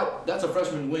story is that's a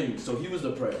freshman wing. So he was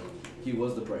the prey. He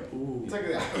was the prey. Ooh.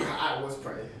 Technically, I was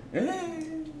praying.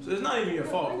 So it's not even your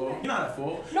fault, bro. You're not at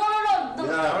fault. No.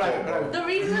 The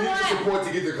reason You need the why. support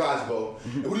to get to class, bro.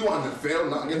 And what do you want him to fail,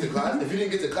 not get to class? If he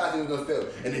didn't get to class, he was gonna fail.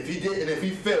 And if he did, and if he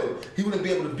failed, he wouldn't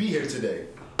be able to be here today.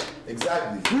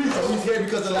 Exactly. So he's here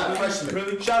because of that freshman.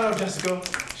 Really? Shout out Jessica.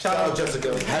 Shout out Jessica.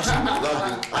 Love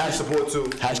you. I have support too.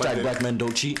 Hashtag black men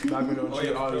don't cheat. Black men don't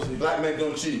cheat, obviously. Black men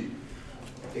don't cheat.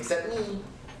 Except me.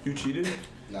 You cheated?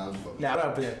 Nah, I'm fucking. Nah,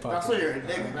 I'm that That's why you're a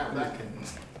nigga, not black.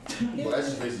 Well,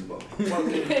 that's just racist, bro.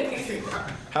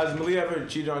 Has Malia ever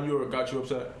cheated on you or got you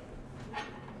upset?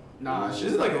 Nah, This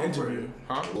she's is like not an over interview.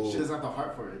 Huh? it. She doesn't have the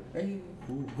heart for it.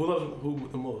 Who loves who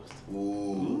the most?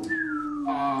 Ooh. You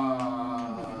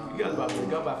guys about to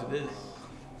wake up after this.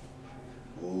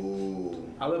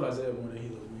 Ooh. I love Isaiah more than he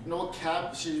loves me. No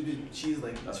cap, she's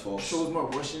like That's false. shows more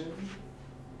emotion.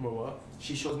 More what?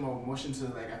 She shows more emotion to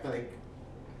like I feel like.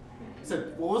 So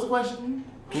what was the question?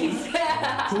 Who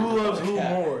loves who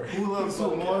more? Who loves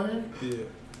who more? Yeah.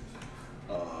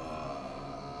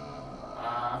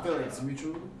 I feel like it's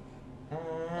mutual.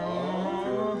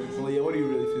 Malia, what do you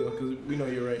really feel? Because we know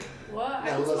you're right. What?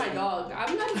 Yeah, I who miss my loves- dog.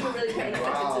 I'm not even really paying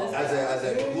attention to this.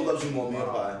 Isaiah, who loves you more, me or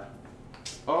Pie?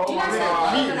 Oh You my guys god.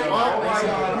 are me, loving oh it. my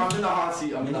God. I'm in the hot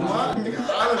seat. I'm in the hot seat.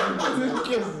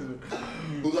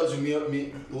 Who loves you,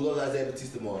 me? Who loves Isaiah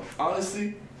Batista more?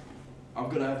 Honestly, I'm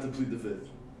gonna have to plead the fifth.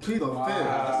 Please don't fail.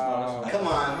 Come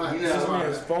on, you This know. man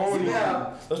is phony.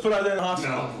 Yeah. Let's put Isaiah in the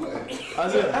hospital. No.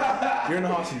 Isaiah, you're in the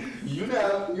hospital. You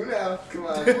know. Come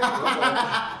on.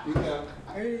 You know.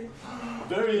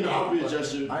 Very inappropriate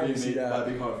gesture I being didn't see made that. by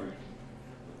Big Harvard.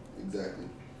 Exactly.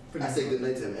 I say good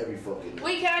night to him every fucking day.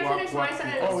 Wait, can I finish my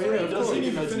side of the Oh, story? yeah, Just cool.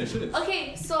 you can finish it.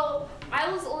 Okay, so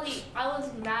I was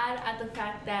mad at the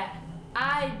fact that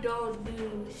I don't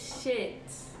do shit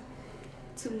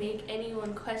to make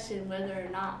anyone question whether or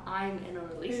not I'm in a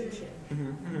relationship,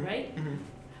 right?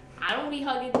 I don't be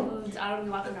hugging dudes. I don't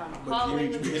be walking down the hallway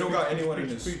with You don't got anyone in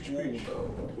this school, though.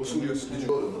 What school did you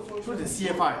go to? Who's the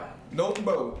CFI? No,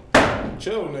 bro.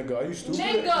 Chill, nigga. Are you stupid?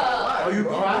 Nigga! Are you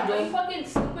Are you fucking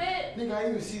stupid? Nigga, I didn't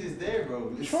even see this there, bro.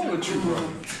 What's wrong with you, bro?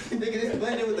 Nigga, this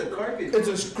blended with the carpet. It's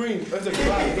a screen. It's a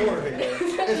glass door, nigga.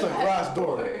 It's a glass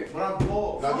door. But I'm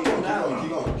bald. Now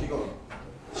keep going.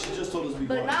 She just told us to be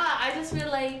But quiet. nah, I just feel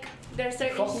like there's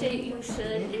certain shit you should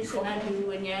and should not do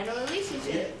when you're in a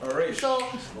relationship. Alright. So,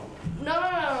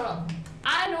 no.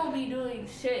 I don't be doing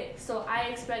shit, so I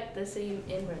expect the same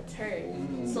in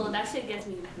return. So that shit gets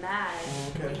me mad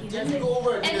when he Did doesn't. you go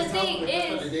over And the thing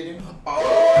is, dating? what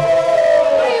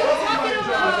are you talking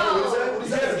about? What is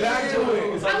that? Back to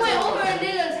it. I went over a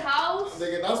nigga's house.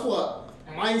 Nigga, that's what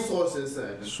my sources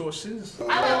said. Sources. I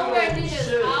went over a nigga's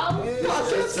house.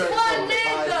 What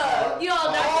nigga? Yo,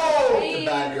 that's crazy. The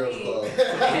bad girls club.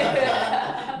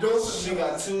 She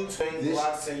got 2 twin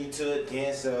Glocks and you to a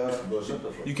dancer. Bro, shut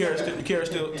the fuck You care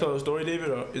still tell a story, David,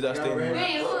 or is that staying in?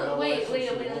 Wait,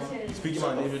 let's hear it. Speak your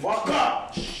mind, David. Fuck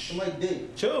up! My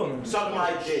dick. Chill, man. Suck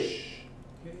my dick.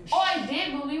 Oh, I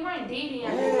did, but we weren't dating. It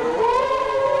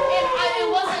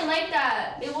wasn't like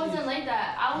that. It wasn't like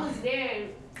that. I was there.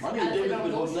 My nigga David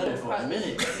been holding that in for a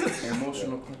minute.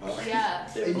 Emotional. Yeah.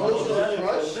 Emotional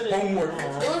crush? Homework.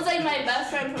 It was like my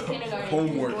best friend from kindergarten.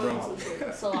 Homework, bro.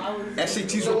 So I was.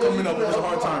 SATs were coming up. It was a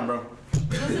hard time, bro. I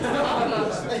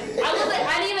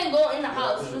didn't even go in the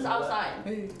house. It was outside.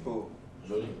 Who?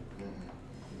 Jody?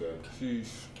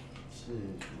 Sheesh.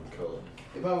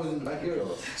 If I was in the backyard.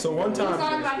 So one It's not in the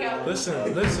time, backyard.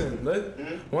 listen.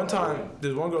 One time,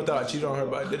 there's one girl thought I cheated on her,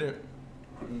 but I didn't.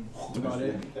 That's about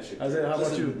it. Isaiah, how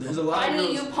about you? There's a lot I of knew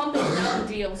girls. you pumping down,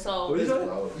 Gio, so. What is that?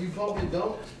 You pumping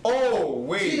dump? Oh,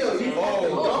 wait. Gio, you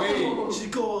Oh, wait. She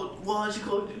called one, she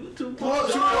called you two.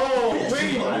 Oh, wait.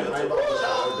 Wait.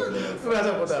 Let's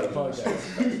talk about that on the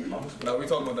podcast. No, we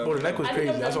talking about that. Oh, the neck was I crazy.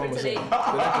 think That's I'm what I'm done saying. for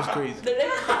The neck was crazy.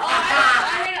 I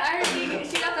heard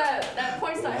she got that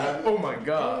porn star. Oh my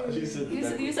god. She said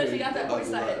You said she got that porn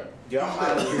star. Yo, I'm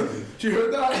out of here. She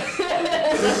heard that? He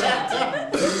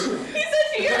said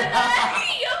she heard that.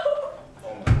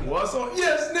 What's on?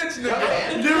 Yes, snitch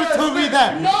nigga. You never told me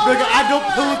that. No, Nigga, I don't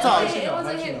pillow talk. it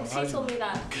wasn't him. She told me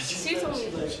that. She told me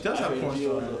that. She does have porn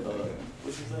star.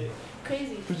 What's she say?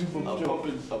 Crazy. I'm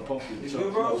pumping.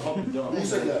 Who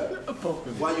said that?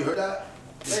 Why you heard that?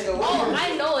 Oh,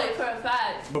 I know it for a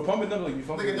fact. But pumping them like you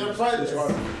fucking. Nigga, never tried this.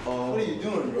 What are you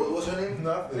doing, bro? What's her name?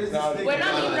 Nothing. We're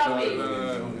not even dropping.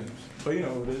 But you know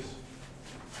who it is.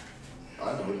 I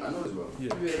know this, bro.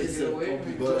 Yeah. It's a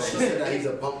pumping. But she said that he's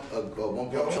a pump, a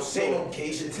one Yo, pump. don't say no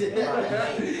gay shit to me.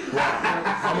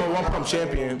 I'm a one pump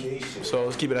champion, so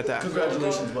let's keep it at that.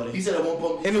 Congratulations, buddy. He said a one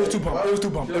pump. And it was two pump. It was two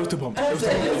pump. It was two pump. It was two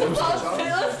pump. It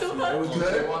was two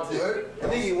pump. You heard? I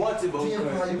think he wanted, but You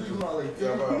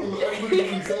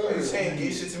you saying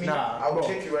gay shit to me? Nah, I will bro.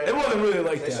 kick you right It now. wasn't really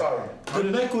like Say that. sorry. The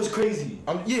neck was crazy.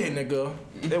 Yeah, nigga.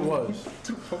 It was. Wait,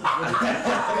 who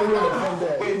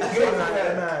gave you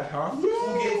head? Mad, huh? Who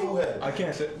gave you head? I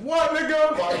can't say. What,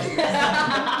 nigga?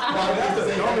 That's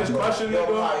the dumbest question, Yo,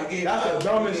 nigga. Pa, you gave That's the head.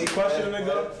 dumbest question,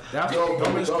 nigga. That's the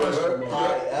dumbest question, bro.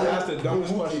 That's the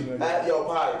dumbest question, nigga. Yo,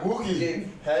 Pi, who gave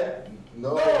head?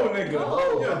 No. No, nigga.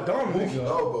 You're dumb, Mookie, nigga.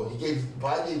 no, bro. He gave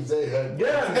Zay head.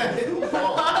 Yeah,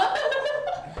 nigga.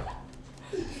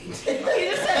 He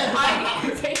just said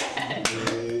I say that.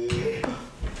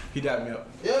 He dapped me up.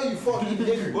 Yo, you fucking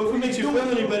nigger. Well, if it makes you feel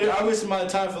any better, I wasted my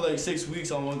time for like 6 weeks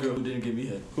on one girl who didn't give me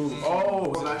head. Who? Oh,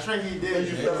 Well, I think he did.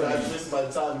 You never actually wasted my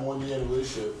time 1 year in a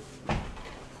relationship.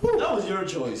 That was your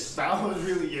choice. That was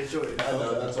really your choice. I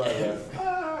know, that's why I left.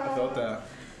 I felt that.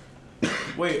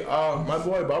 Wait, my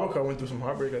boy Babacar went through some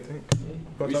heartbreak, I think.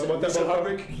 Want to talk about that about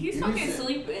heartbreak? He's fucking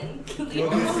sleeping. Talk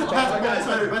about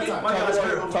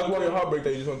your heartbreak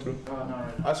that you just went through. Oh, no,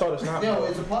 right. I saw the snap. Yo,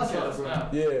 it's a podcast, bro.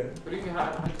 Snap. Yeah, But you can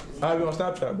hide. I have it on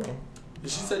Snapchat, bro. She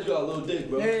said you got a little dick,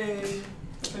 bro. Hey,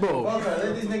 bro. Okay,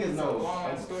 let these niggas It's a know.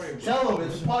 long story. Tell them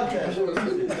it's a podcast. It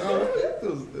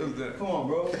was that. Come on,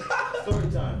 bro. Story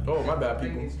time. Oh, my bad,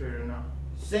 Thinking people. straight or not.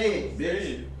 Say it,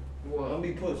 bitch. What? Don't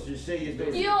be puss. Just say your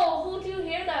story. Yo, who'd you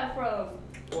hear that from?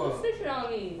 Who's snitching on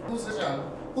me? Who's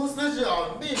snitching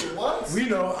on me? What? We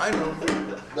know, I know.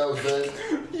 That was bad.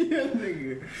 Yeah,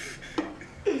 nigga.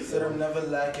 Said I'm never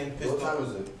lacking What pistol. time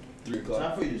is it? 3 o'clock.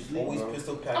 Time for you to sleep, Always bro.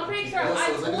 pistol pack. I'm pretty sure So I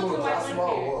is anyone told in you I class went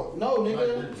tomorrow there. or what? No,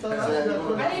 nigga. Tell I didn't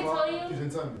tell you? You didn't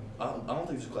tell me. I don't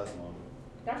think it's a class tomorrow.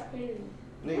 That's crazy.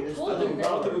 Nigga, it's Told still you. I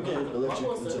don't think we're getting electric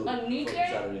until A new year?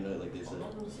 Saturday night, like they said.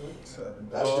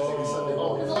 That's just like Sunday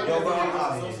morning. Yo, bro, I'm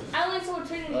out here. I only told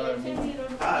Trinity and Trinity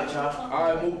don't. Alright, y'all.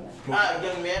 Alright, move. Alright,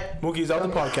 young man. Mookie's out the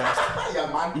podcast. Yeah,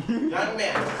 man. Young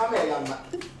man. Come here, young man.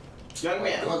 Young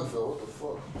man. Gunfield, what the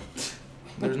fuck?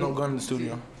 There's no gun in the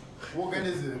studio. What gun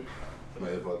is it? My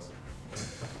AirPods.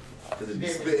 Cause it be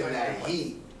spitting that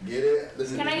heat. Get it?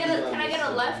 Listen, Can I get a left? Can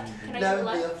I get a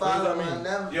left? Follow me,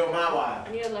 never. Yo, my wife.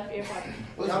 I need a left earpod.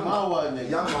 What's my word, nigga?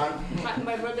 Young man.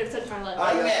 My brother took my left.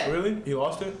 Alright, man. Really? He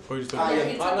lost it? Or he just took Yeah,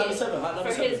 it? he Hot took 97, it Hot for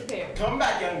 97. his pair. Come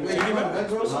back, young Wait, man. you remember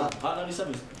Metros? Hot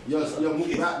 97. Yo,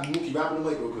 Mookie, rap in the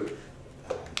mic real quick.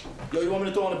 Yo, you want me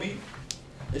to throw on a beat?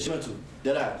 It's meant to.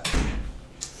 Dead ass. If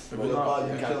Bro, it's your not,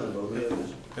 body, you killing it, bro.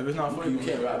 if it's not You Fuego,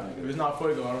 can't rap, if nigga. it's not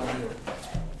Fuego, I don't want to hear it.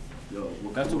 Yo,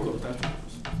 That's too close. That's too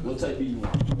close. what type beat you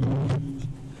want?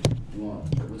 You want?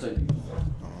 What type beat?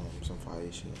 Some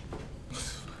fire shit.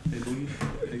 Hey, Boogie.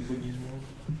 Hey, Boogie's mom.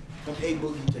 Come A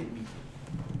Boogie take me.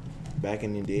 Back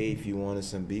in the day, if you wanted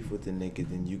some beef with the nigga,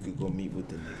 then you could go meet with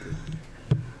the nigga.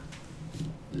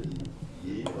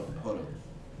 Yeah. Hold up.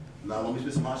 Nah, want me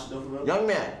to spit some hot shit though for real? Young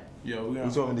man. Yo,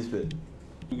 You told me to spit.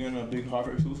 we getting a big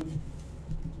Harvard exclusive.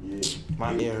 Yeah.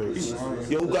 My ear hurts.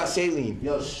 Yo, who got saline?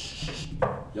 Yo, shh.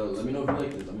 Yo, let me know if you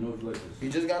like this. Let me know if you like this. You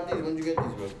just got these? When did you get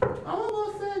these, bro? I'm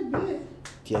about to say, bitch.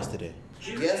 Yesterday.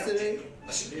 Yesterday?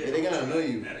 Yeah, they gonna annoy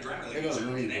you. They gonna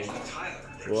annoy you,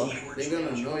 bro. What? They gonna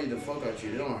annoy the fuck out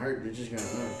you. They don't hurt, they're just gonna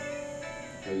annoy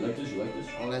Yo, you like this? You like this?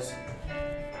 you. Unless, You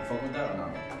fuck with that or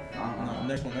not? Nah,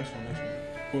 next one.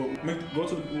 Well, go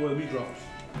to where the beat drops.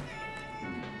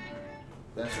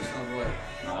 that's just sounds like.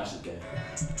 Nah, that shit gay.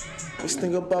 This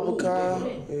nigga Bubba Car,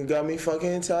 you got me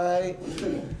fucking tight.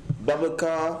 Bubba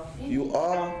Car, you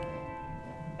are.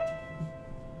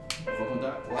 You fuck with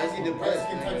that? Why is he depressed?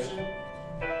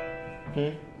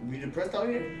 You depressed out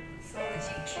here? Tell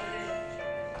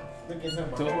us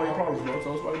about your problems, bro.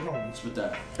 Tell us about your problems. Spit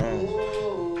that.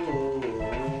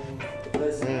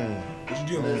 What you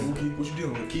dealing with, Mookie? What you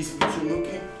dealing with? Keith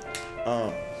Mookie?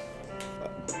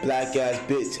 Black ass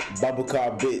bitch, Bubba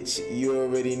Car bitch. You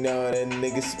already know that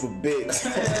nigga super bitch.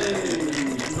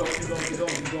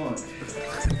 Keep going.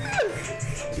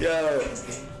 Yo,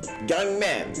 young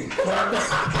man.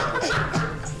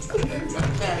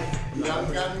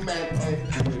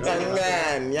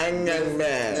 Young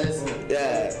man.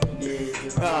 Yeah.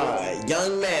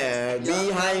 Young man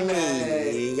behind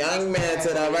me. Young man to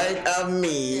the right of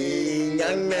me.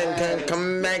 Young man can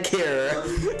come back here.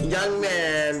 Young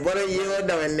man, what are you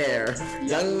doing there?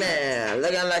 Young man,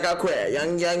 looking like a queer.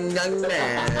 Young man.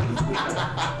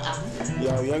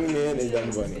 Yo, young man is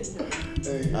damn funny.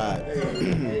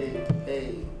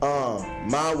 Alright.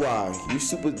 My wife, you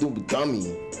super duper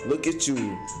dummy. Look at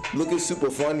you, looking super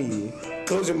funny.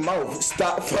 Close your mouth,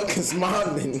 stop fucking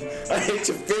smiling. I hate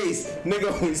your face,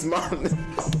 nigga always smiling.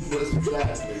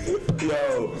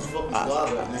 Yo,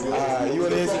 you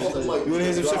wanna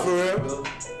hear some shit for real?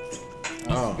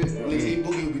 Boogie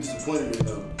would be disappointed in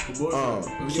them.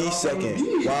 Key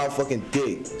second, wild fucking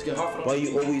dick. Why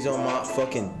you always on my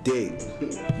fucking dick?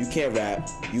 You can't rap,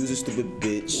 you's a stupid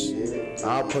bitch.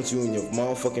 I'll punch you in your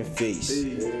motherfucking face.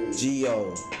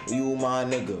 Gio, you my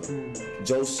nigga.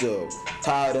 Joseph,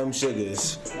 tired of them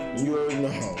sugars. You already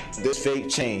know, this fake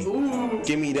chain.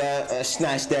 Give me that,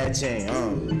 snatch that chain.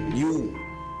 You,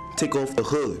 take off the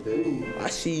hood. I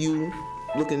see you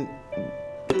looking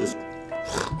at this.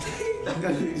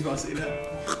 He's about to say that.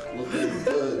 Looking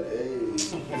good, hey.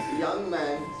 Young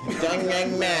man.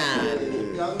 Young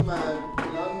man. Young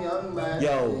man.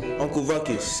 Yo, Uncle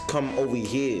Ruckus, come over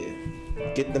here.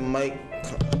 Get the mic.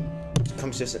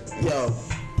 Come sit. Yo,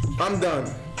 I'm done.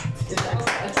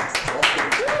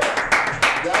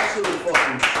 That shit was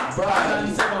fucking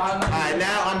Alright,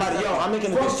 now I'm about to. Yo, I'm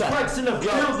making a diss track. Flex in the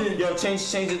building. Yo, change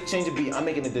the beat. I'm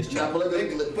making a diss track.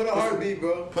 Put a heartbeat,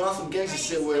 bro. Put on some gangster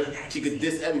shit where she could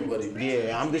diss everybody.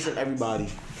 Yeah, I'm dissing everybody.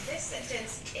 This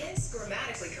sentence is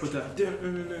grammatically correct. Put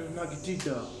that. Knock your teeth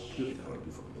out.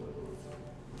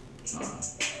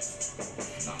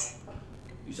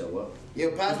 You said what?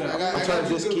 Yo, pass me. I'm trying to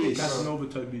diss keys. Casanova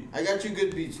type beat. I got you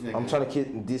good beats, nigga. I'm trying to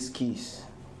get this keys.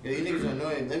 Yeah, you niggas are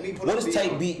annoying. Let me put What a does beat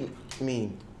type on. beat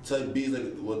mean? Type beats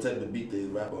like what type of beat they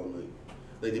rap on,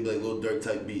 like they be like Lil Durk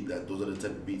type beat. That those are the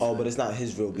type of beats. Oh, but it's not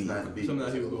his real beat. It's not his beat. Something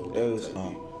that he It's was like going. a Lil It was. Durk type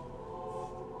beat.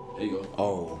 There you go.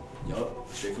 Oh. Yup.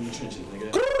 Straight from the trenches, nigga.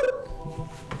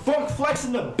 Funk Flex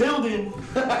in the building.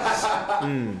 Yo,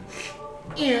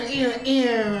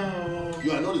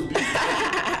 I know this beat.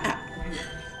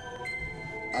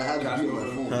 I had the beat on my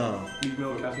phone. Meek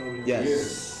Mill, Casanova.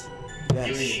 Yes.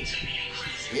 Yes.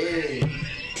 Yeah.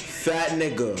 Fat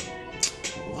nigga.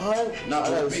 What? Nah, I bro,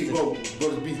 gotta the beat, st- bro,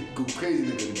 the beat go crazy,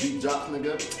 nigga. The beat drops,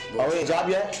 nigga. Oh, we ain't drop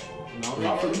yet?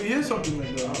 Hartford, let me hear something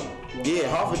like that. Yeah,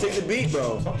 Hartford, take the beat,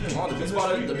 bro. The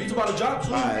beat's about to drop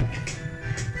too. Alright.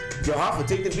 Yo, Hartford,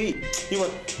 take the beat. He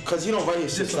went, cause you don't write your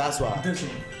shit, so that's why.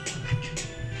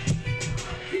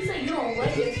 He said you don't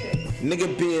like your shit. Nigga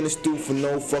be in the stoop for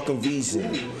no fucking reason.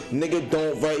 Nigga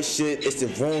don't write shit, it's the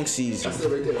wrong season. That's it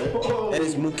right there, right? And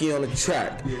it's Mookie on the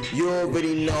track. You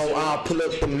already know I'll pull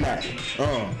up the map.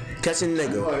 Catch a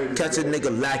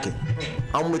nigga lacking.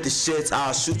 I'm with the shits,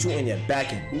 I'll shoot you in your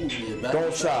backing.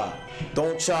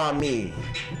 Don't try me.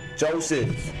 Joseph,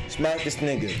 smack this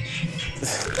nigga.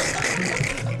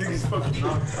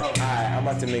 Alright, I'm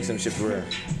about to make some shit for real.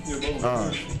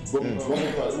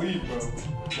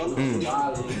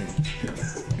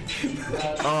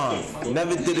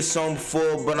 Never did a song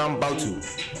before, but I'm about to.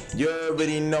 You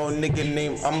already know a nigga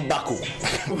named M'Baku.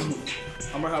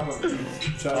 I'm gonna have a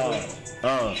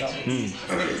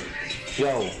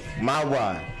Yo, my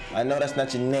why? I know that's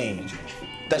not your name,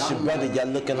 That's your brother. Y'all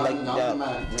looking like y'all.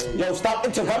 Yo, stop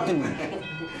interrupting me.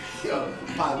 Yo,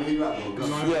 Pop, let me rap, bro.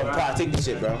 Yeah, Pop, take this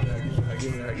shit, bro.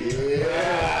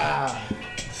 Yeah.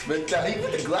 Spit that. He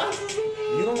put the glasses on.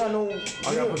 You don't got no. I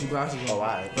gotta put the glasses on. Oh,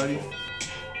 alright. Ready?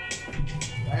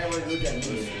 Everybody look at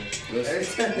me.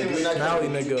 Nally,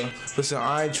 nigga. Listen,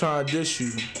 I ain't trying to dish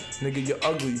you. Nigga, you're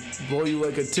ugly. Blow you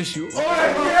like a tissue. Oh, my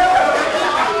bad.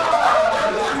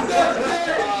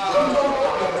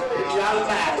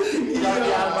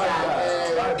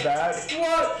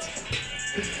 What?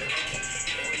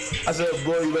 I said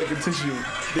blow you like a tissue.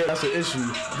 Yeah, that's an issue.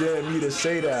 Didn't mean to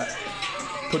say that.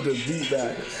 Put the beat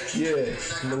back. Yeah,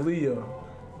 Malia.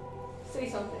 Say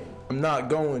something. I'm not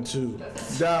going to.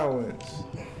 Downwards.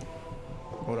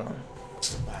 Hold on.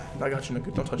 I got you,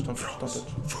 nigga. Don't touch.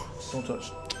 Don't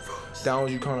touch.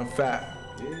 Downwards, you kinda fat.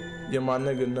 Yeah, my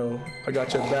nigga, no. I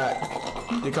got your back.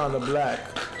 You're kinda black,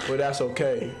 but that's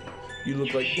okay. You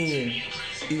look like Ian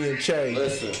Che.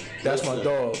 Listen, that's my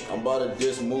dog. I'm about to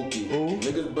diss Mookie. Ooh.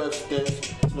 Niggas breath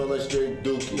stinks, smell like straight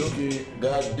dookie.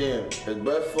 Goddamn, his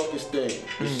breath fucking stink.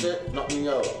 This shit knocked me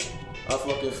out. I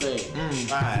fucking faint.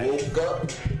 Woke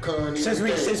up, couldn't even Since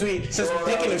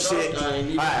thinking of shit.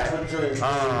 Alright.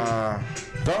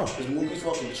 Go. This Mookie's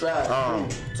fucking trash.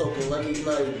 Talking like he's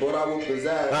nice, but I whoop his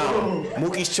ass.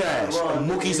 Mookie's trash.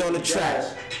 Mookie's on the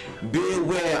trash. Be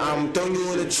aware, I'm throwing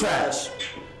you in the trash.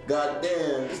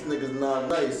 Goddamn, this nigga's not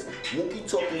nice. Mookie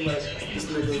talking like this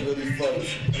nigga's really funny.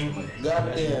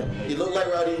 Goddamn, he look like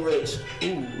Roddy Rich.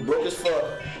 Broke as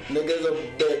fuck. Nigga's a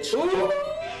bitch.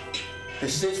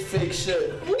 His shit's fake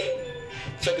shit.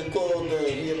 Check his clothes then,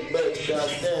 he a bitch.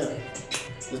 Goddamn,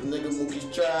 this nigga Mookie's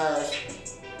trash.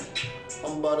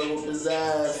 I'm about to whoop his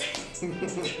ass.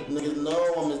 Niggas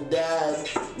know I'm his dad.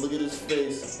 Look at his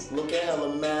face. Look at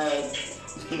hella mad.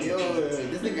 Yo,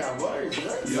 this nigga got words,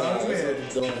 right? You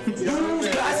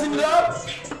gassing it up?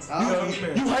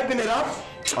 You hyping it up?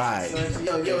 Alright. Yo,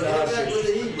 that's back with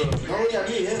the heat, bro. Don't look at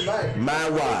me, him back. My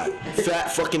wide,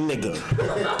 fat fucking nigga.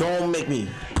 Don't make me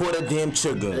pull the damn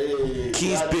trigger.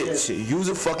 Keys bitch, use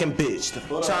a fucking bitch.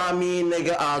 Try me,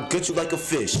 nigga, I'll get you like a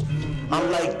fish. I'm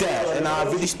like that, and I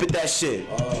really spit that shit.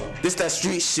 This that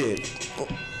street shit.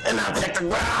 And I take the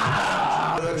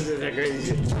ground.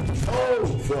 Oh,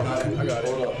 fuck. I got it.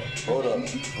 Hold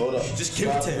up. Just give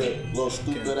it to him. Little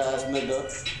stupid ass nigga.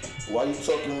 Why you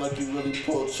talking like you really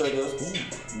pulled triggers?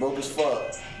 Broke as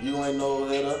fuck. You ain't no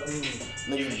hitter.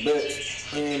 Nigga bitch.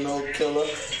 He ain't no killer.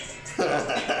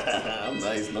 I'm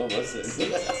nice, no listen.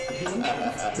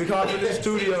 We come to the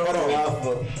studio. Hold on,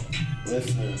 Alpha.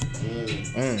 Listen.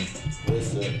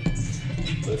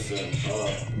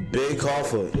 Big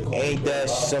offer, ain't that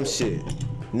some shit?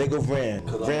 Nigga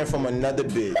ran from another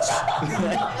bitch.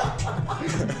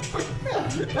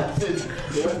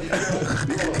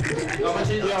 I'm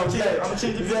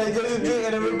change the beat. Get this beat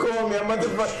and then record me. I'm about to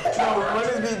run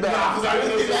this beat back. Run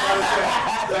this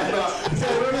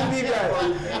beat back.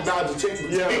 Nah, just change the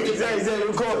beat. Yeah, exactly.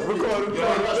 Record.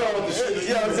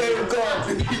 Yeah, say record.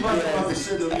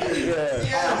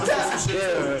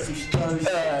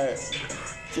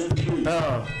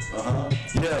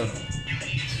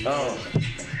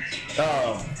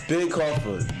 Big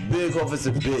Hoffer's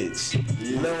a bitch.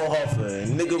 Little Hoffer,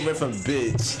 nigga went from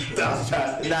bitch.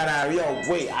 Nah, yo,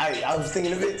 wait, I was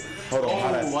thinking of it. Hold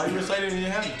on. Why you reciting in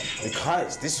your head?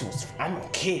 Because I'm a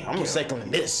kid. I'm recycling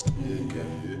this.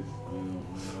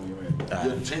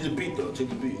 Yeah, change the beat though. Change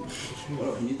the beat.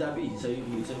 Use that beat. He said he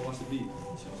wants the beat.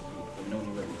 Let me know when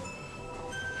you're ready.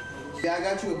 Yeah, I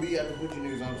got you a beat. I can put you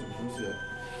niggas on to. Let me see that.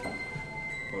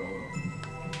 Hold on.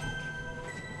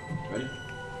 Ready?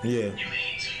 Yeah.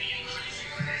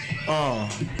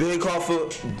 Big Hoffer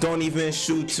don't even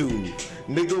shoot to.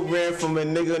 Nigga ran from a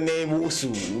nigga named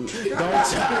Wusu. Don't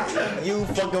try. You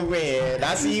fucking ran.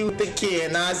 I see you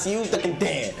thinking. I see you thinking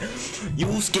damn.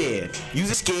 You scared.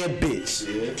 You's a scared bitch.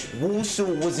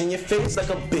 Wusu was in your face like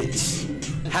a bitch.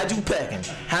 Had you packing.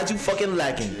 Had you fucking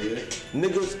lacking.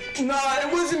 Niggas. Nah,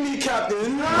 it wasn't me,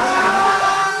 Captain.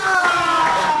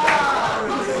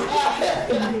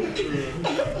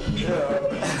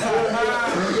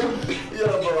 Yo,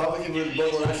 bro, I think it was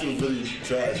Bubble actually was really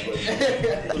trash, but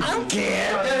I don't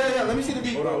care. Yeah. Let me see the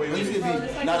beat, bro. Let me see the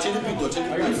beat. Nah, change the beat though. Change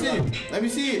the beat. Let me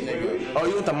see it, nigga. Oh,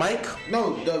 you want the mic?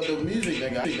 No, the music,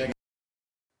 nigga.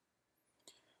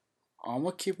 I'm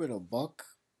gonna keep it a buck.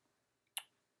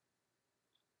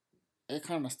 It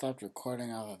kind of stopped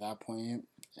recording after that point,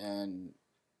 and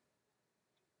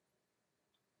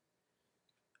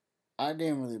I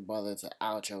didn't really bother to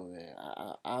outro it.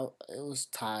 I it was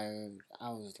tired. I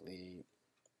was late.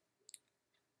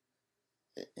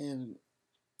 And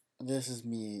this is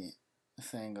me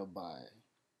saying goodbye.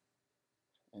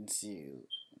 and see you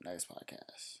next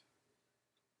podcast.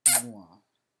 Mwah.